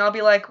joke, and I'll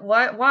be like,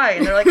 what, why?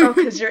 And they're like, oh,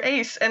 because you're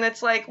ace. And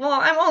it's like, well,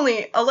 I'm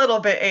only a little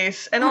bit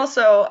ace, and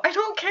also, I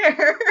don't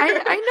care.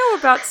 I know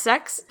about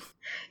sex.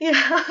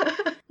 Yeah.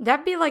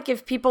 That'd be like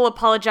if people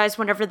apologize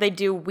whenever they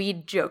do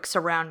weed jokes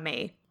around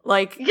me.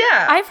 Like,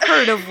 yeah. I've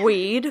heard of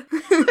weed.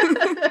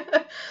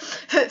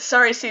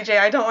 Sorry, CJ,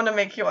 I don't want to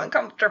make you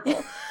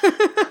uncomfortable.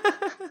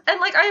 And,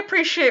 like, I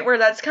appreciate where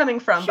that's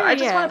coming from, sure, but I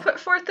just want to put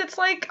forth, it's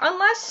like,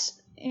 unless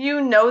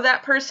you know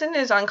that person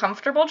is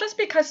uncomfortable, just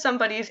because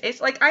somebody's ace.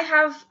 Like, I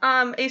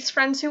have ace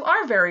friends who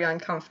are very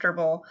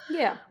uncomfortable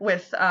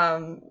with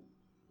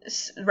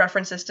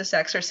references to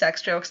sex or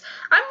sex jokes.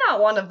 I'm not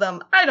one of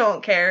them. I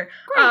don't care.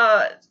 Great.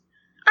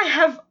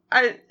 I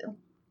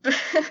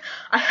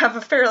have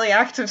a fairly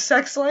active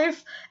sex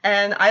life,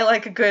 and I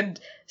like a good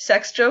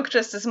sex joke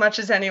just as much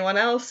as anyone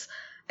else.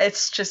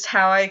 It's just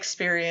how I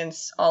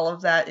experience all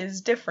of that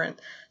is different.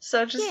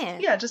 So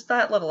just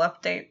that little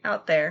update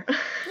out there.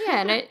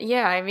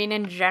 I mean,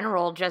 in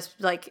general, just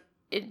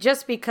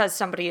because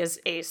somebody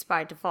is ace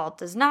by default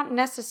does not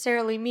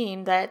necessarily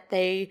mean that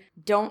they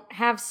don't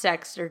have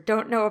sex or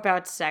don't know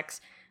about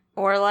sex,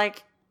 or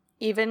like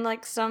even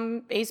like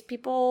some ace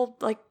people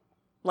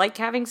like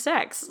having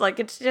sex. Like,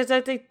 it's just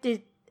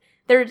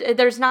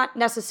there's not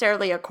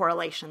necessarily a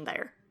correlation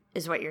there,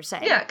 is what you're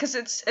saying. Yeah, because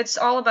it's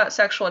all about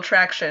sexual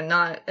attraction,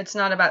 it's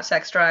not about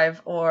sex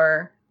drive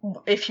or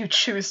if you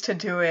choose to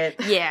do it.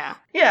 Yeah.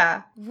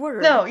 Yeah.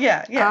 Word. No,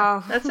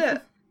 yeah. That's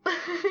it.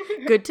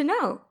 Good to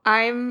know.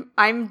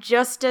 I'm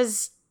just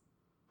as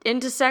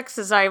into sex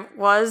as I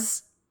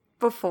was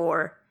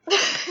before.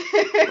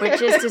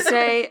 Which is to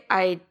say,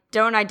 I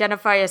don't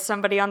identify as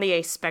somebody on the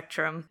ace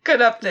spectrum. Good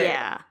update.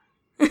 Yeah.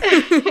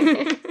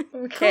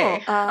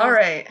 Okay. Cool. All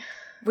right.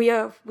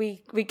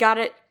 We got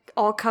it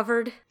all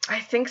covered? I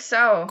think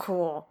so.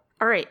 Cool.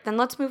 All right, then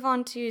let's move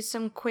on to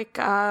some quick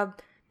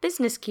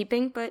business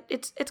keeping, but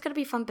it's going to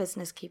be fun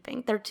business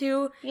keeping. They're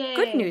two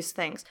good news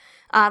things.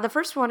 The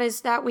first one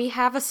is that we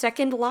have a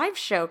second live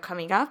show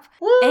coming up.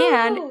 Woo!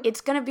 And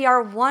it's going to be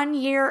our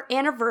 1-year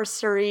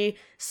anniversary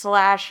 /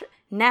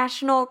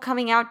 National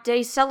Coming Out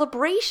Day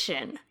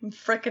celebration. I'm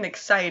freaking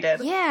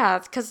excited. Yeah,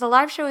 because the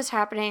live show is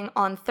happening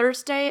on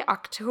Thursday,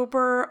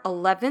 October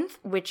 11th,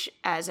 which,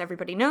 as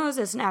everybody knows,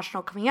 is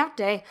National Coming Out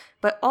Day,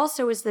 but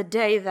also is the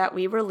day that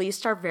we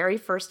released our very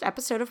first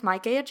episode of My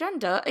Gay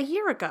Agenda a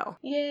year ago.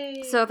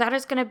 Yay! So that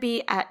is going to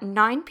be at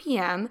 9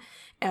 p.m.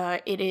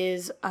 It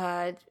is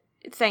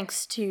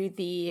thanks to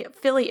the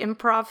Philly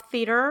Improv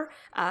Theater,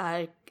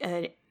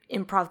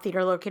 improv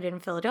theater located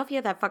in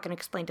Philadelphia. That fucking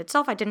explained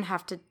itself. I didn't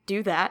have to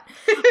do that.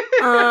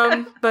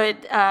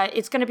 But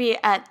it's going to be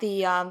at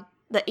the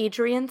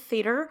Adrian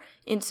Theater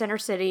in Center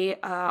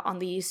City on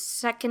the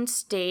second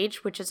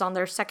stage, which is on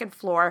their second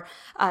floor.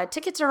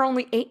 Tickets are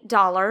only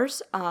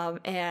 $8,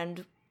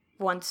 and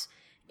once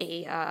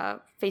a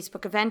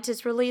Facebook event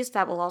is released,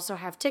 that will also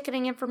have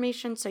ticketing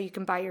information, so you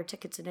can buy your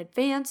tickets in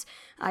advance.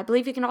 I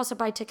believe you can also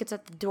buy tickets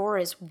at the door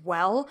as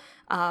well.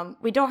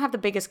 We don't have the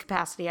biggest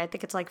capacity. I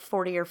think it's like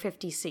 40 or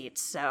 50 seats,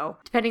 so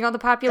depending on the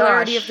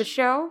popularity of the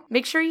show,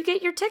 make sure you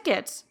get your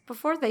tickets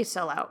before they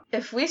sell out.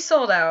 If we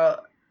sold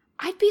out,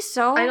 I'd be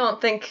so... I don't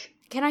think...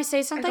 Can I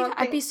say something?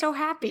 I'd be so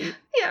happy.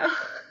 Yeah.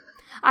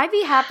 I'd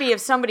be happy if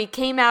somebody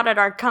came out at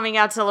our coming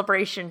out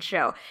celebration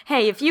show.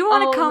 Hey, if you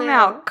want to come man.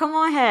 out, come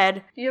on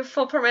ahead. You have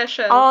full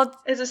permission. I'll-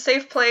 It's a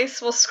safe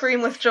place. We'll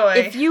scream with joy.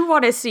 If you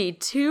want to see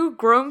two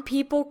grown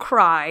people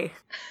cry,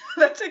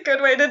 That's a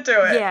good way to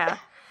do it. yeah.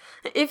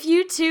 If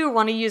you too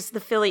want to use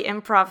the Philly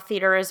Improv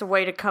Theater as a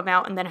way to come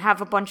out and then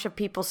have a bunch of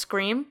people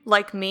scream,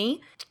 like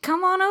me,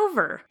 come on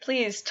over.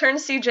 Please, turn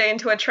CJ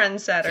into a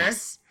trendsetter.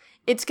 Yes.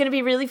 It's going to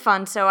be really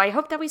fun, so I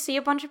hope that we see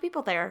a bunch of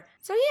people there.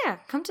 So yeah,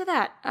 come to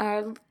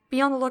that. Be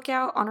on the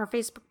lookout on our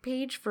Facebook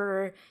page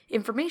for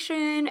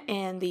information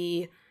and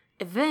the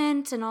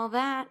event and all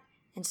that,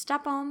 and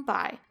stop on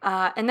by.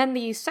 And then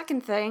the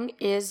second thing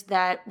is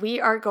that we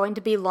are going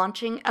to be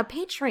launching a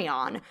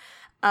Patreon.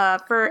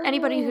 For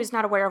anybody who's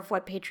not aware of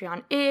what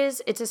Patreon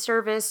is, it's a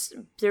service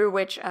through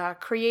which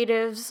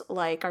creatives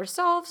like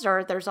ourselves,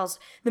 or there's also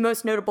the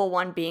most notable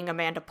one being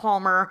Amanda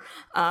Palmer,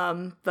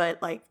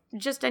 but like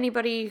just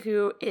anybody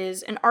who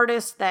is an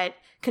artist that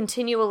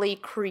continually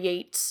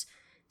creates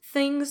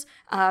things,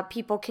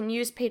 people can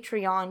use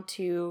Patreon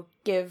to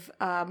give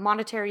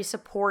monetary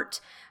support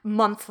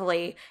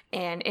monthly,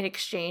 and in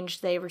exchange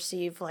they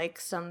receive like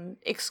some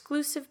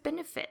exclusive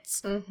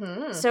benefits.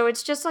 Mm-hmm. So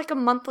it's just like a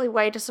monthly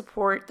way to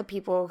support the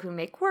people who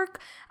make work.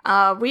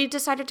 We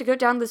decided to go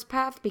down this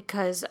path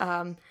because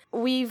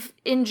we've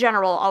in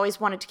general always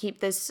wanted to keep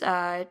this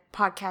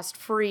podcast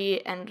free,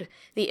 and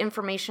the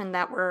information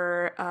that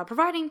we're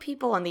providing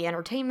people and the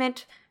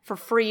entertainment for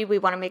free, we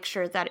want to make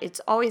sure that it's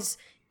always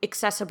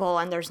accessible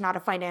and there's not a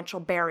financial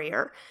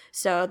barrier.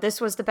 So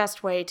this was the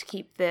best way to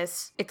keep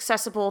this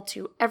accessible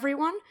to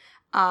everyone.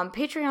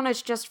 Patreon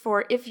is just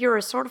for if you're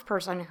a sort of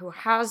person who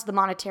has the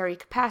monetary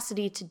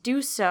capacity to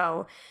do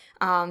so,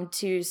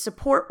 to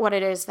support what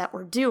it is that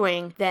we're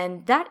doing,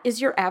 then that is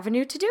your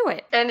avenue to do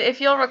it. And if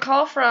you'll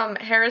recall from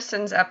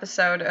Harrison's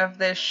episode of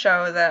this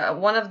show, that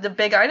one of the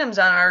big items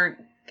on our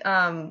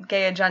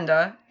gay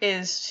agenda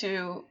is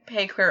to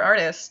pay queer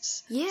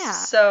artists. Yeah.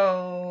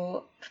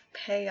 So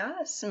pay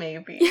us,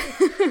 maybe.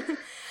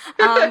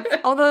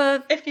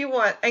 Although, if you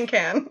want and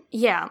can.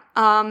 yeah,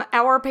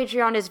 our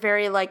Patreon is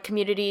very like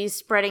community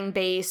spreading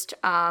based.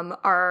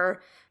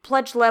 Our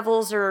pledge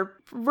levels are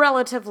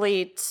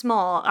relatively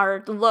small,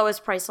 our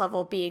lowest price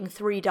level being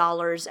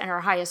 $3 and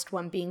our highest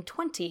one being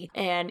 $20.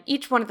 And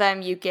each one of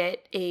them you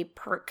get a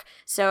perk.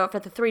 So for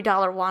the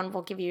 $3 one,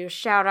 we'll give you a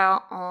shout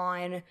out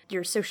on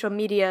your social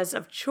medias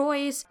of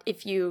choice.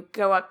 If you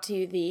go up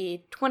to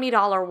the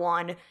 $20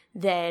 one,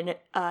 then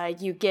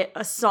you get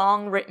a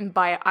song written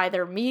by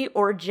either me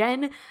or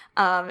Jen.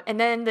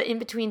 And then the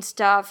in-between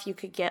stuff, you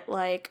could get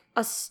like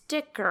a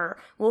sticker.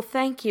 Well,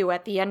 thank you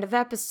at the end of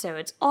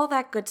episodes. All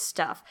that good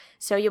stuff.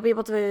 So you'll be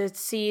able to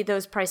see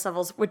those price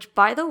levels, which,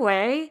 by the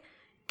way,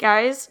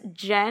 guys,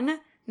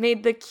 Jen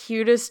made the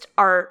cutest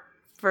art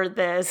for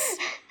this.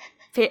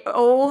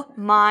 Oh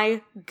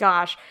my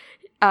gosh.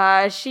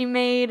 She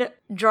made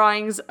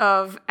drawings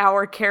of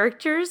our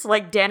characters,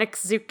 like Danik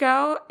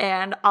Zuko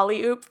and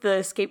Ollie Oop, the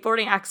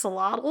skateboarding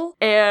axolotl.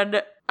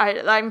 And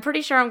I'm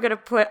pretty sure I'm going to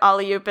put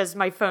Ollie Oop as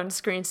my phone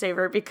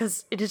screensaver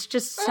because it is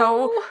just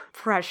so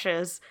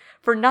precious.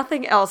 For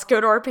nothing else, go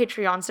to our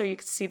Patreon so you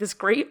can see this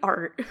great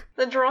art.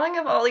 The drawing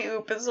of Ollie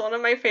Oop is one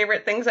of my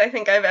favorite things I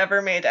think I've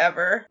ever made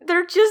ever.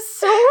 They're just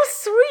so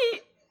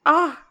sweet.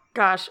 Oh,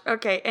 gosh.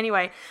 Okay,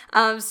 anyway.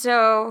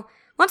 So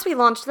once we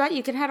launch that,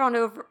 you can head on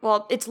over.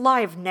 Well, it's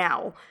live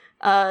now.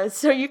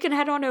 So you can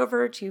head on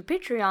over to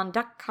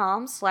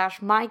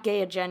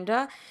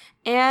patreon.com/mygayagenda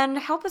and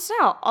help us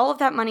out. All of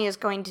that money is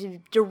going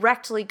to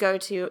directly go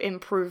to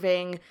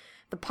improving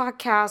the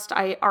podcast.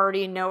 I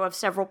already know of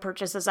several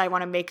purchases I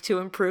want to make to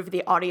improve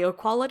the audio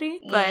quality,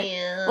 but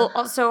will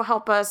also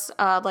help us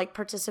like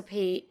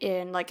participate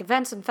in like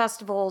events and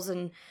festivals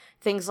and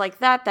things like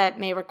that that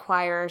may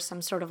require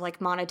some sort of like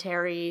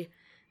monetary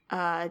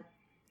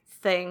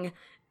thing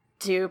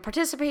to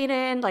participate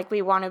in. Like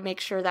we want to make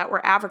sure that we're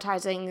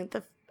advertising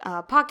the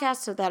podcast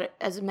so that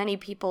as many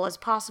people as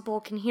possible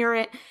can hear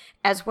it,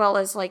 as well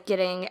as like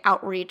getting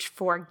outreach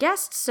for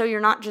guests, so you're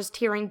not just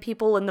hearing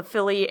people in the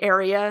Philly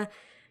area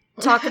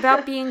talk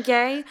about being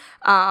gay.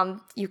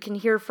 You can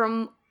hear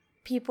from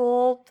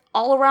people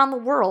all around the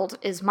world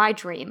is my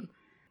dream,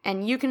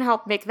 and you can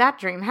help make that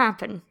dream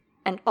happen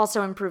and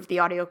also improve the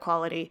audio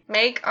quality.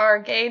 Make our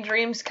gay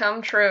dreams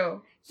come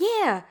true.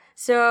 Yeah,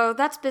 so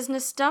that's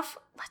business stuff.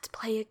 Let's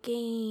play a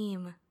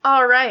game.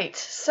 All right,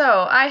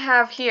 so I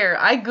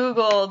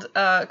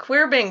googled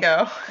queer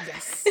bingo.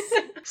 Yes.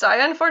 So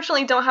I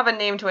unfortunately don't have a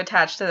name to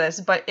attach to this,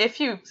 but if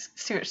you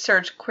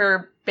search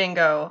queer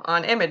bingo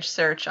on image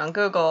search on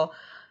Google,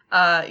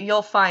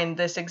 you'll find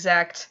this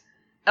exact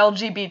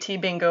LGBT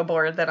bingo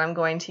board that I'm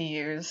going to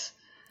use.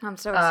 I'm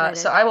so excited.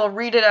 So I will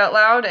read it out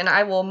loud, and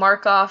I will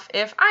mark off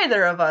if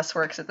either of us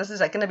works it. This is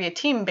going to be a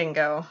team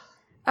bingo.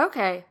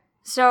 Okay.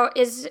 So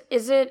is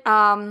it,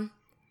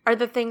 are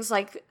the things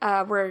like,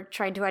 we're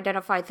trying to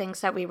identify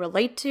things that we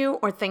relate to,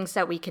 or things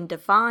that we can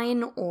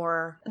define,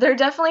 or? They're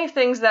definitely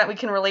things that we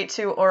can relate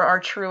to or are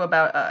true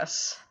about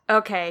us.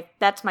 Okay,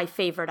 that's my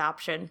favorite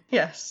option.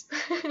 Yes.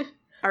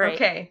 All right.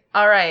 Okay.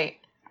 All right.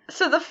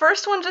 So the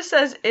first one just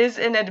says is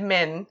an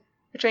admin,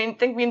 which I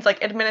think means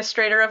like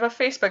administrator of a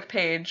Facebook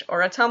page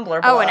or a Tumblr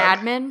blog. Oh, an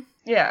admin?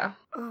 Yeah.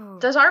 Oh,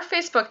 Does our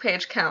Facebook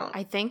page count?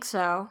 I think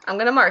so. I'm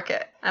gonna mark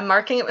it. I'm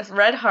marking it with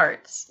red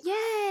hearts.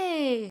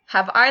 Yay!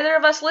 Have either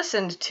of us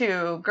listened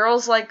to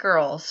Girls Like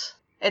Girls?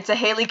 It's a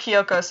Hayley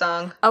Kiyoko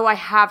song. Oh, I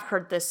have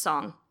heard this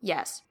song.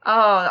 Yes. Oh,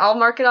 I'll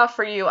mark it off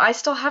for you. I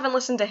still haven't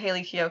listened to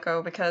Hayley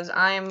Kiyoko because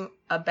I'm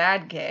a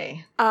bad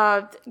gay.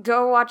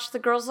 Go watch the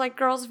Girls Like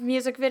Girls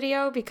music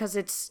video because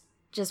it's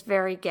just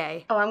very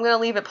gay. Oh, I'm gonna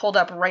leave it pulled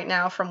up right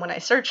now from when I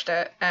searched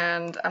it,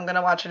 and I'm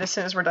gonna watch it as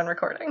soon as we're done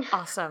recording.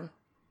 Awesome.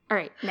 All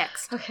right,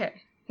 next. Okay.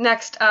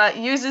 Next,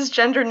 uses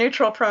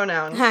gender-neutral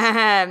pronouns.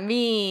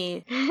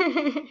 Me.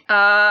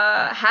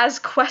 Has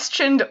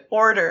questioned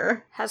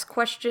order. Has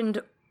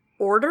questioned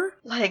order?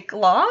 Like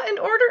law and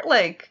order?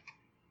 Like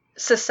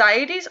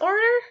society's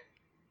order?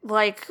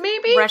 Like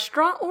Maybe?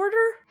 restaurant order?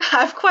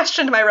 I've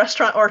questioned my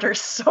restaurant order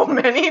so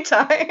many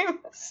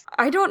times.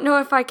 I don't know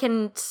if I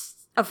can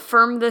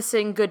affirm this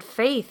in good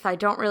faith. I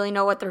don't really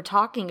know what they're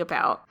talking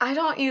about. I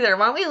don't either.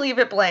 Why don't we leave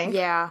it blank?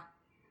 Yeah.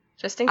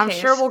 Just in I'm case.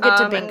 sure we'll get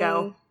to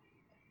bingo.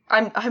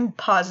 I'm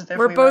positive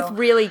We're we both will.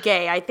 really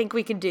gay. I think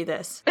we can do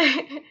this.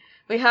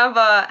 We have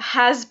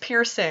has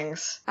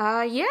piercings.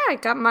 Yeah, I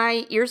got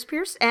my ears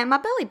pierced and my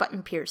belly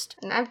button pierced.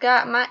 And I've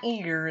got my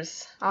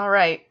ears.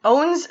 Alright.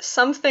 Owns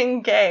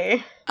something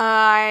gay.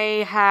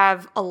 I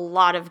have a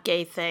lot of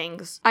gay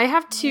things. I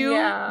have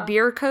 2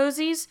 beer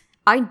cozies.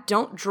 I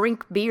don't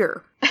drink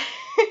beer.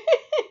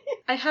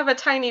 I have a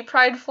tiny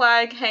pride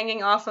flag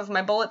hanging off of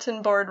my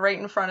bulletin board right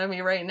in front of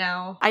me right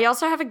now. I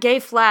also have a gay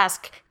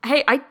flask.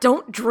 Hey, I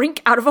don't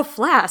drink out of a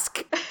flask.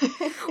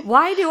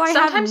 Why do I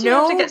Sometimes have you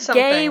have to no get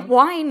gay something.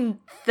 wine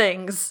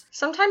things?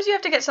 Sometimes you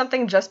have to get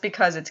something just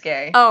because it's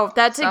gay. Oh,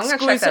 that's So I'm gonna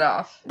check that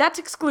off. That's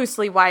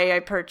exclusively why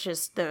I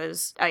purchased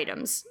those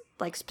items.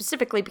 Like,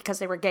 specifically because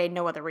they were gay,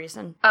 no other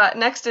reason.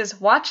 Next is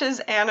watches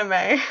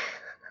anime,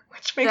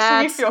 which makes me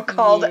That's feel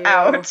called you.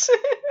 out.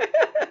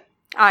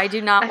 I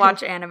do not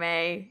watch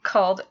anime.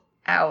 Called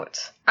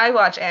out. I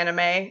watch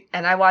anime,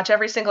 and I watch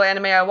every single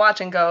anime I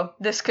watch and go,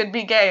 this could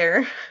be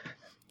gayer.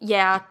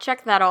 Yeah,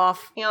 check that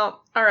off. You know,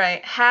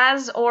 alright.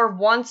 Has or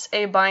wants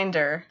a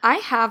binder. I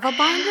have a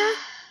binder?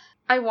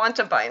 I want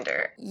a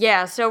binder.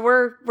 Yeah, so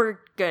we're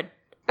good.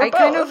 We're I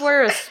kind of both.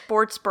 wear a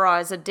sports bra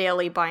as a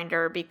daily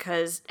binder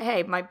because,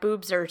 hey, my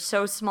boobs are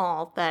so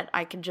small that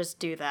I can just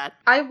do that.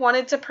 I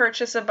wanted to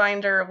purchase a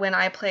binder when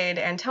I played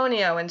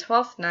Antonio in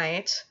 12th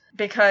Night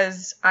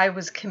because I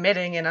was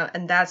committing,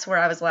 and that's where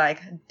I was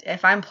like,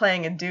 if I'm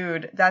playing a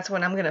dude, that's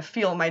when I'm gonna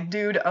feel my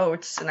dude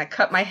oats, and I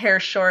cut my hair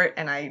short,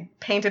 and I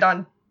painted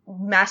on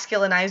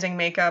masculinizing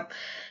makeup,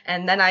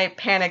 and then I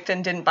panicked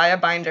and didn't buy a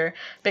binder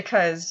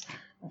because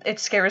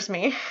it scares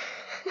me.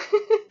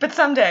 But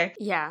someday.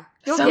 Yeah,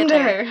 you'll Someday.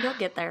 get there. You'll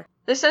get there.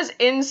 This says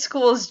in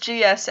school's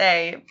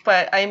GSA,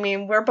 but I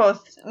mean, we're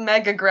both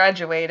mega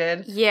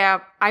graduated.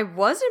 Yeah, I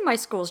was in my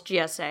school's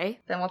GSA.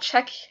 Then we'll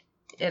check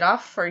it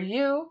off for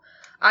you.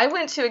 I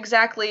went to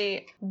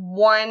exactly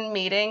one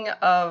meeting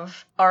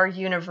of our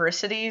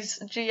university's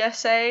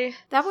GSA.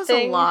 That was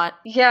thing. a lot.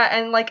 Yeah,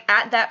 and like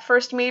at that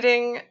first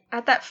meeting,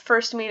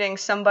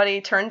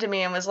 somebody turned to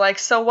me and was like,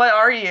 "So what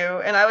are you?"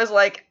 And I was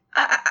like,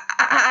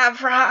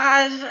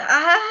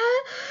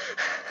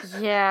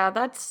 Yeah,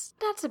 that's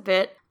a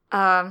bit.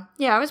 Yeah,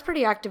 I was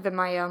pretty active in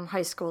my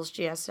high school's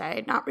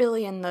GSA, not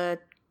really in the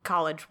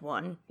college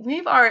one.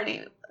 We've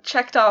already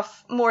checked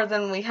off more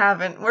than we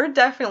haven't. We're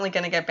definitely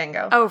gonna get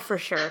bingo. Oh, for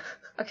sure.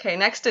 Okay,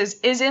 next is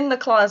in the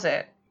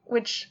closet,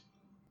 which...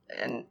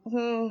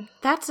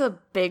 That's a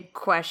big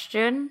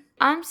question.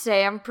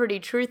 I'm pretty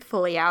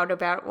truthfully out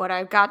about what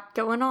I've got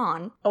going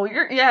on. Oh,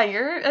 you're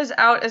as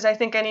out as I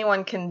think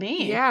anyone can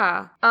be.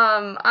 Yeah.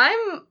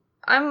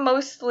 I'm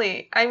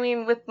mostly, I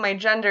mean, with my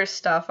gender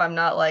stuff, I'm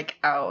not like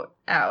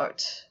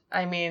out.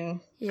 I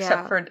mean,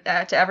 except for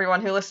to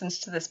everyone who listens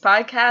to this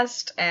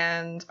podcast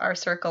and our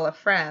circle of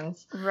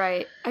friends.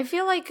 Right. I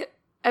feel like,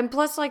 and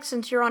plus, like,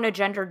 since you're on a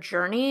gender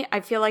journey, I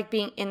feel like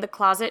being in the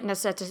closet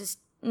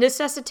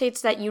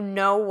necessitates that you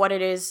know what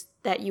it is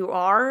that you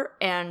are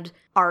and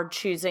are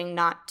choosing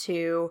not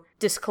to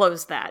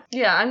disclose that.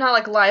 Yeah, I'm not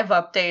like live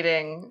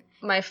updating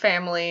my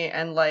family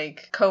and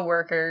like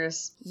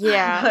coworkers.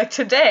 Yeah. Like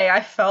today I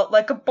felt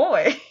like a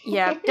boy.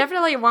 Yeah,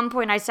 definitely at one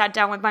point I sat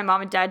down with my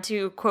mom and dad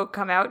to quote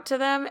come out to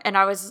them, and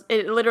I was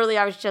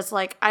just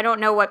like, I don't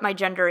know what my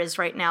gender is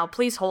right now.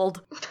 Please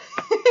hold.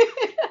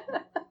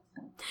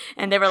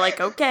 And they were like,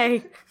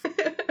 okay.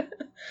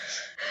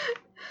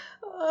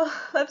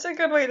 Oh, that's a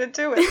good way to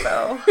do it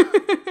though.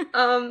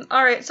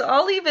 All right, so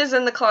I'll leave is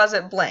in the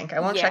closet blank. I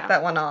won't check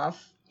that one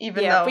off.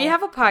 Even though we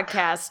have a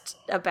podcast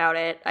about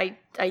it. I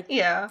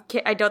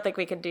don't think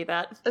we can do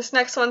that. This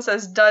next one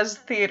says does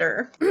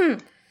theater.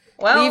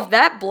 Well, leave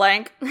that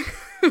blank.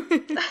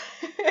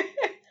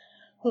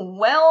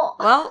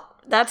 Well,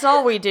 that's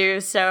all we do,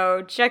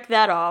 so check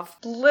that off.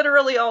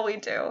 Literally all we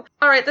do.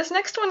 All right, this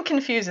next one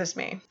confuses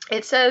me.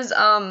 It says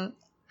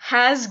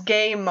has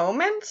gay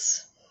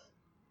moments.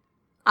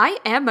 I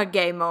am a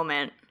gay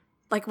moment.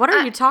 Like, what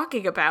are you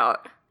talking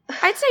about?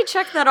 I'd say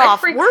check that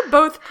off. We're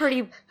both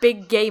pretty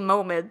big gay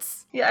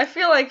moments. Yeah, I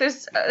feel like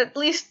there's at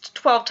least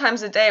 12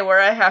 times a day where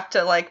I have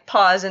to, like,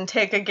 pause and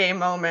take a gay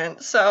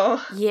moment, so...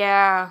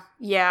 Yeah.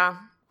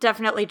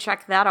 Definitely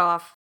check that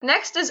off.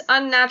 Next is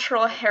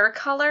unnatural hair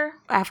color.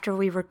 After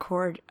we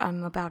record,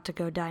 I'm about to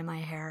go dye my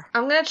hair.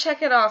 I'm gonna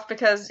check it off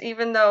because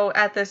even though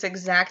at this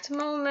exact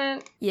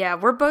moment... Yeah,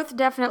 we're both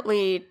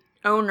definitely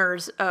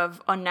owners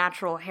of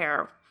unnatural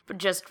hair. But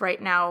just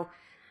right now,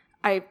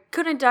 I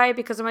couldn't dye it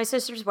because of my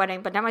sister's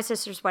wedding, but now my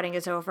sister's wedding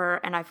is over,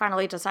 and I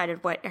finally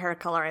decided what hair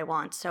color I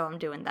want, so I'm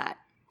doing that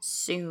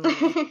soon.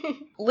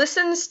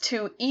 Listens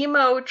to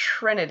Emo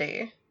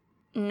Trinity.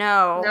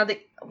 No. Now,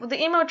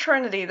 the Emo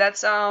Trinity,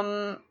 that's,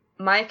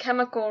 My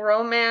Chemical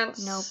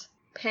Romance, Nope.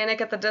 Panic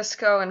at the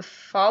Disco, and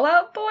Fall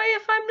Out Boy,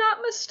 if I'm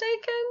not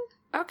mistaken.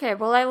 Okay,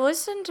 well, I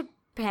listened to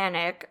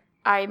Panic.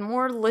 I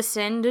more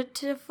listened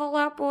to Fall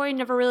Out Boy,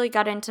 never really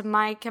got into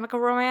My Chemical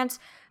Romance.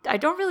 I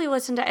don't really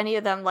listen to any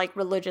of them, like,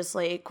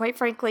 religiously. Quite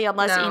frankly,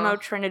 unless No. Emo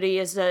Trinity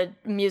is a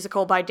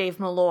musical by Dave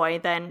Malloy,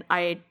 then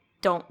I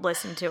don't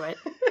listen to it.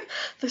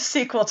 The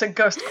sequel to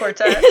Ghost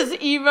Quartet.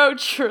 His Emo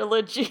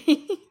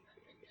Trilogy.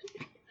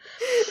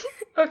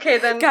 Okay,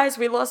 then. Guys,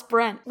 we lost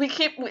Brent.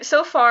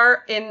 So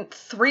far, in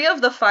 3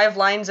 of the 5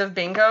 lines of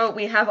bingo,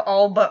 we have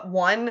all but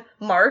 1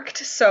 marked,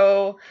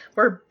 so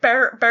we're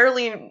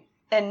barely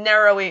and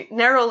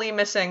narrowly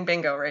missing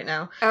bingo right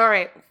now. All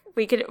right,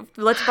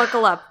 let's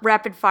buckle up.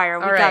 Rapid fire,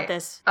 we got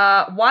this.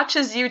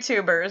 Watches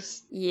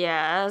YouTubers.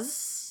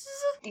 Yes.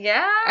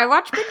 Yeah? I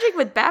watch Binging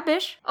with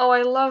Babish. Oh,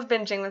 I love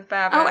Binging with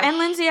Babish. Oh, and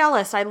Lindsay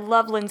Ellis. I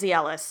love Lindsay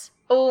Ellis.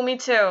 Oh, me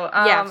too.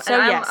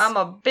 I'm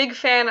a big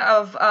fan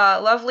of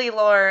Lovely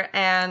Lore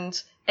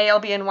and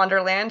ALB in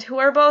Wonderland, who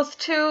are both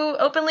 2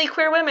 openly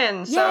queer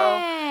women. So,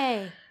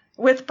 Yay!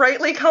 with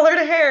brightly colored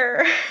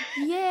hair.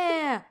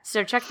 Yeah.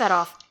 So check that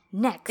off.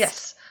 Next.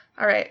 Yes.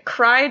 All right.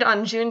 Cried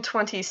on June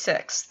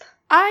 26th.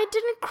 I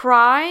didn't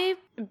cry.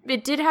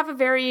 It did have a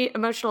very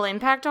emotional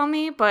impact on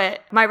me,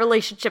 but my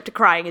relationship to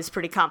crying is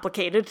pretty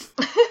complicated.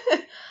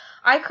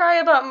 I cry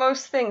about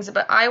most things,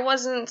 but I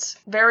wasn't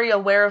very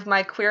aware of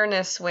my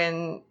queerness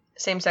when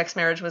same-sex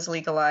marriage was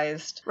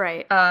legalized.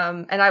 Right.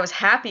 And I was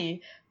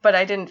happy, but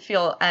I didn't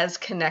feel as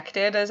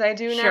connected as I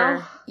do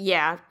now.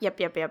 Yeah.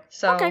 Yep.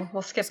 So okay.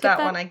 We'll skip that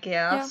one, I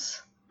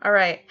guess. Yeah. All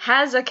right.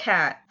 Has a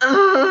cat.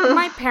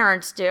 My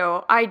parents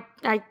do. I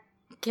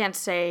can't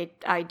say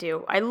I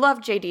do. I love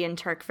JD and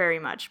Turk very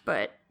much,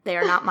 but they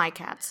are not my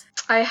cats.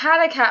 I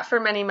had a cat for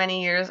many,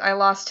 many years. I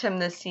lost him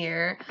this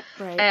year.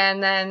 Right.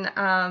 And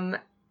then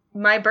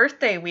my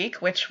birthday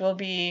week, which will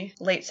be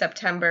late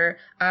September,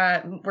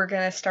 we're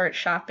going to start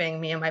shopping,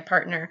 me and my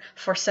partner,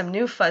 for some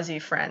new fuzzy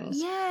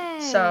friends. Yay!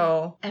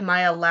 So, am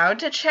I allowed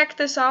to check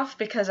this off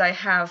because I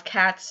have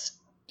cats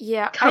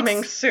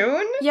coming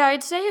soon? Yeah,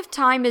 I'd say if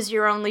time is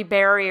your only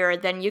barrier,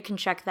 then you can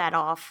check that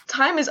off.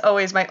 Time is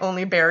always my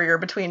only barrier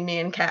between me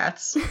and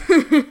cats.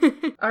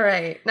 All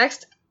right,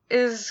 next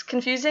is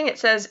confusing. It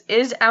says,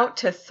 is out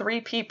to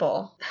 3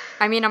 people.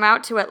 I mean, I'm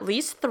out to at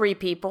least 3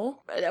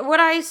 people. What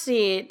I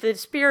see, the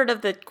spirit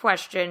of the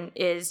question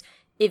is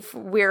if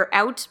we're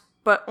out,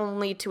 but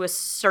only to a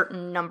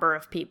certain number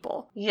of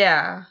people.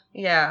 Yeah.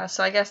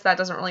 So I guess that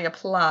doesn't really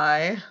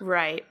apply.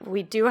 Right.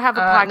 We do have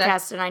a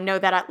podcast, and I know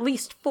that at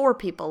least 4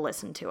 people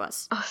listen to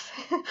us. Oh,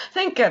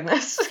 thank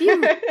goodness.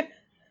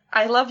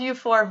 I love you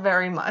 4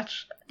 very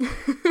much.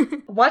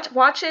 What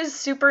watches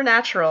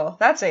Supernatural?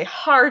 That's a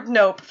hard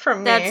nope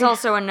from me. That's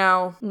also a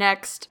no.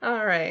 Next.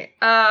 All right.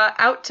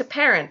 Out to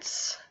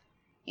parents.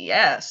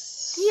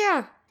 Yes.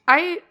 Yeah.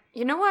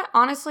 You know what?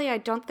 Honestly, I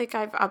don't think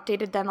I've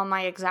updated them on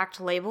my exact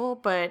label,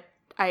 but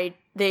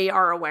they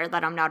are aware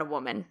that I'm not a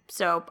woman.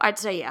 So I'd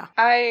say yeah.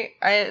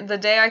 The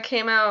day I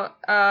came out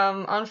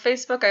on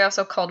Facebook, I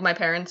also called my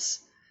parents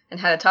and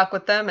had a talk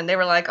with them, and they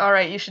were like, all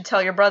right, you should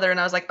tell your brother. And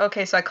I was like,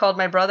 okay, so I called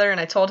my brother and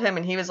I told him,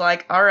 and he was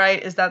like, all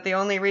right, is that the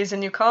only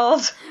reason you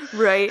called?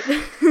 Right.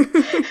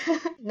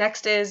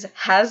 Next is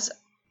has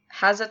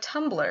a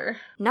Tumblr.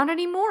 Not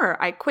anymore.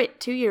 I quit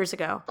 2 years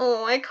ago.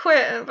 Oh, I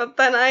quit, but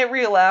then I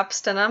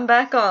relapsed and I'm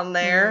back on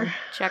there.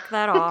 Check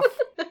that off.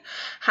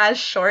 Has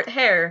short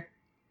hair.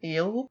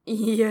 Ew.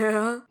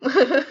 Yeah.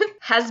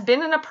 Has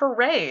been in a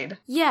parade.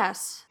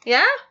 Yes.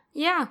 Yeah?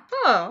 Yeah.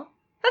 Oh,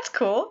 that's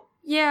cool.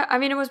 Yeah, I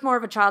mean, it was more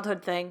of a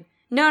childhood thing.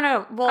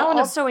 No. Well,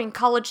 also in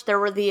college, there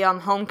were the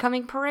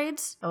homecoming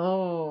parades.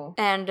 Oh.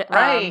 And,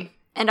 right.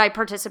 And I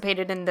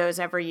participated in those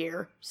every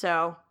year.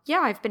 So, yeah,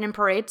 I've been in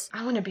parades.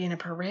 I want to be in a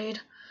parade.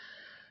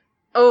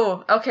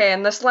 Oh, okay,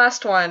 and this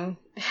last one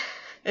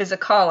is a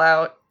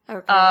call-out.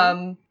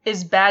 Okay.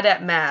 Is bad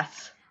at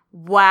math.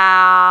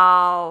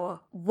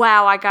 Wow,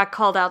 I got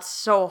called out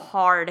so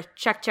hard.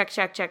 Check.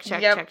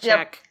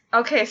 Yep.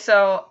 Okay,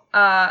 so,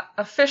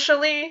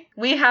 officially,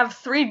 we have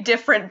 3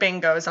 different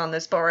bingos on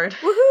this board.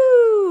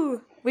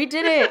 Woohoo! We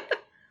did it!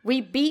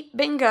 We beat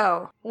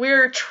bingo!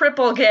 We're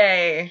triple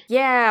gay!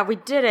 Yeah, we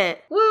did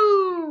it!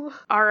 Woo!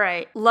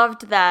 Alright,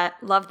 loved that.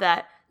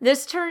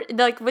 This turned,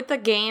 like, with the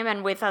game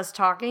and with us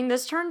talking,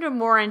 this turned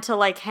more into,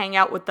 like, hang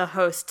out with the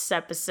hosts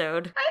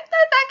episode.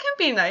 That can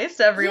be nice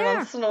every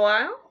once in a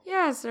while.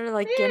 Yeah, sort of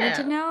like getting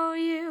to know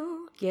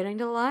you, getting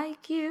to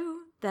like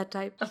you, that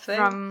type of thing.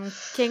 From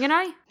King and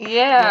I?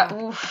 Yeah.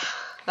 Oof,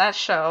 that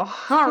show.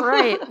 All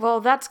right,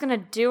 well, that's going to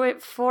do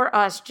it for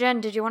us.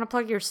 Jen, did you want to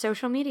plug your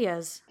social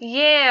medias?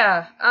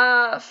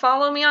 Yeah,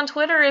 follow me on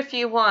Twitter if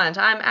you want.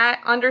 I'm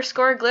at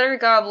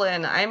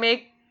 _glittergoblin. I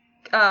make,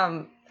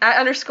 at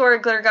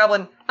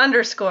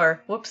 _glittergoblin_.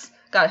 Whoops,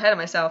 got ahead of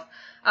myself.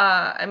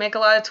 I make a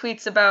lot of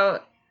tweets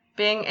about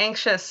being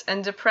anxious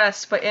and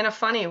depressed, but in a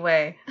funny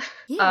way.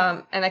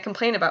 Yeah. And I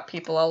complain about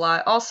people a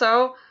lot.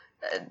 Also,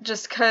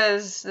 just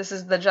because this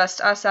is the Just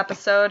Us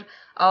episode,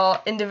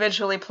 I'll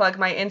individually plug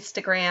my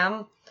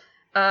Instagram.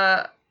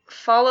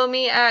 Follow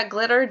me at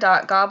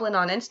glitter.goblin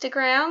on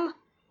Instagram,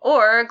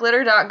 or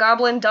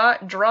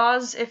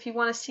glitter.goblin.draws if you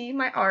want to see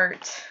my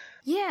art.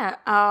 Yeah,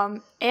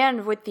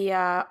 and with the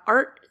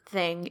art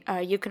thing,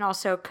 you can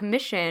also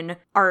commission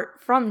art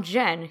from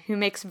Jen, who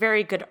makes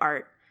very good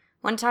art.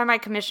 One time I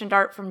commissioned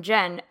art from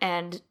Jen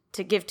and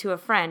to give to a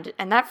friend,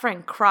 and that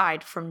friend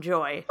cried from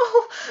joy.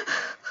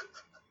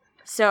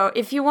 So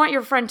if you want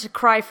your friend to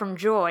cry from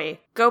joy,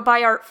 go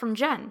buy art from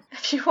Jen.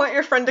 If you want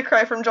your friend to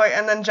cry from joy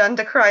and then Jen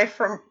to cry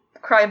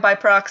by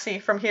proxy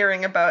from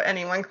hearing about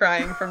anyone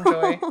crying from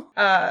joy.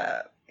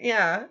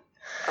 Yeah.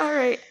 All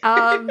right.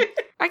 I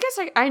guess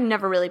I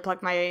never really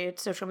plug my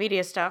social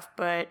media stuff,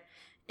 but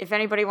if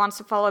anybody wants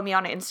to follow me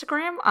on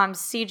Instagram, I'm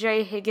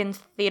CJ Higgins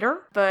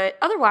Theater. But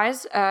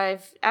otherwise,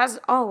 as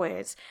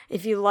always,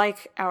 if you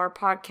like our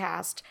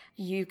podcast,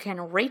 you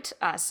can rate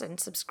us and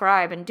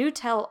subscribe, and do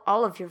tell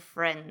all of your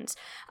friends.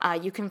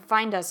 You can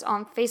find us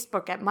on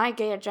Facebook at My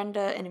Gay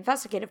Agenda, an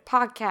investigative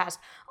podcast,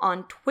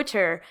 on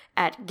Twitter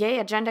at Gay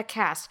Agenda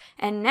Cast,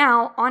 and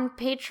now on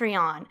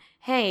Patreon.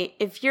 Hey,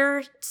 if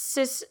you're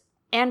cis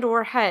and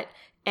or het,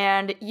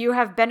 and you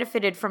have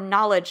benefited from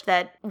knowledge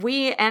that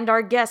we and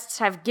our guests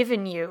have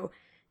given you,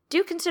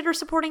 do consider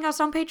supporting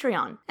us on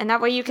Patreon. And that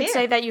way you can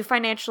say that you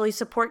financially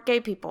support gay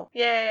people.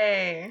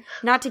 Yay!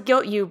 Not to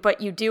guilt you,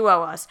 but you do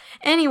owe us.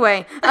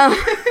 Anyway, I'm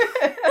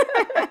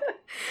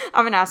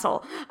an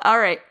asshole. All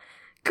right.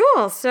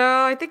 Cool. So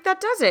I think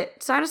that does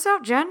it. Sign us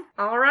out, Jen.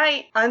 All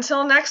right.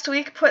 Until next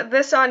week, put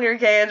this on your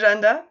gay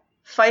agenda.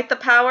 Fight the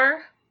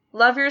power.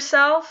 Love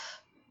yourself.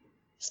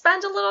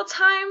 Spend a little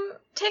time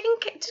taking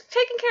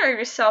care of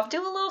yourself.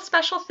 Do a little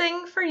special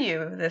thing for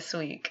you this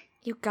week.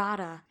 You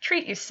gotta.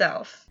 Treat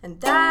yourself. And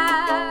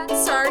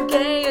that's our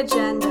gay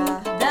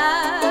agenda.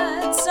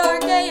 That's our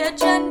gay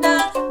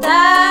agenda.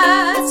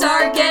 That's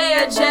our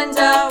gay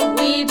agenda.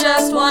 We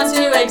just want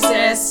to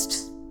exist.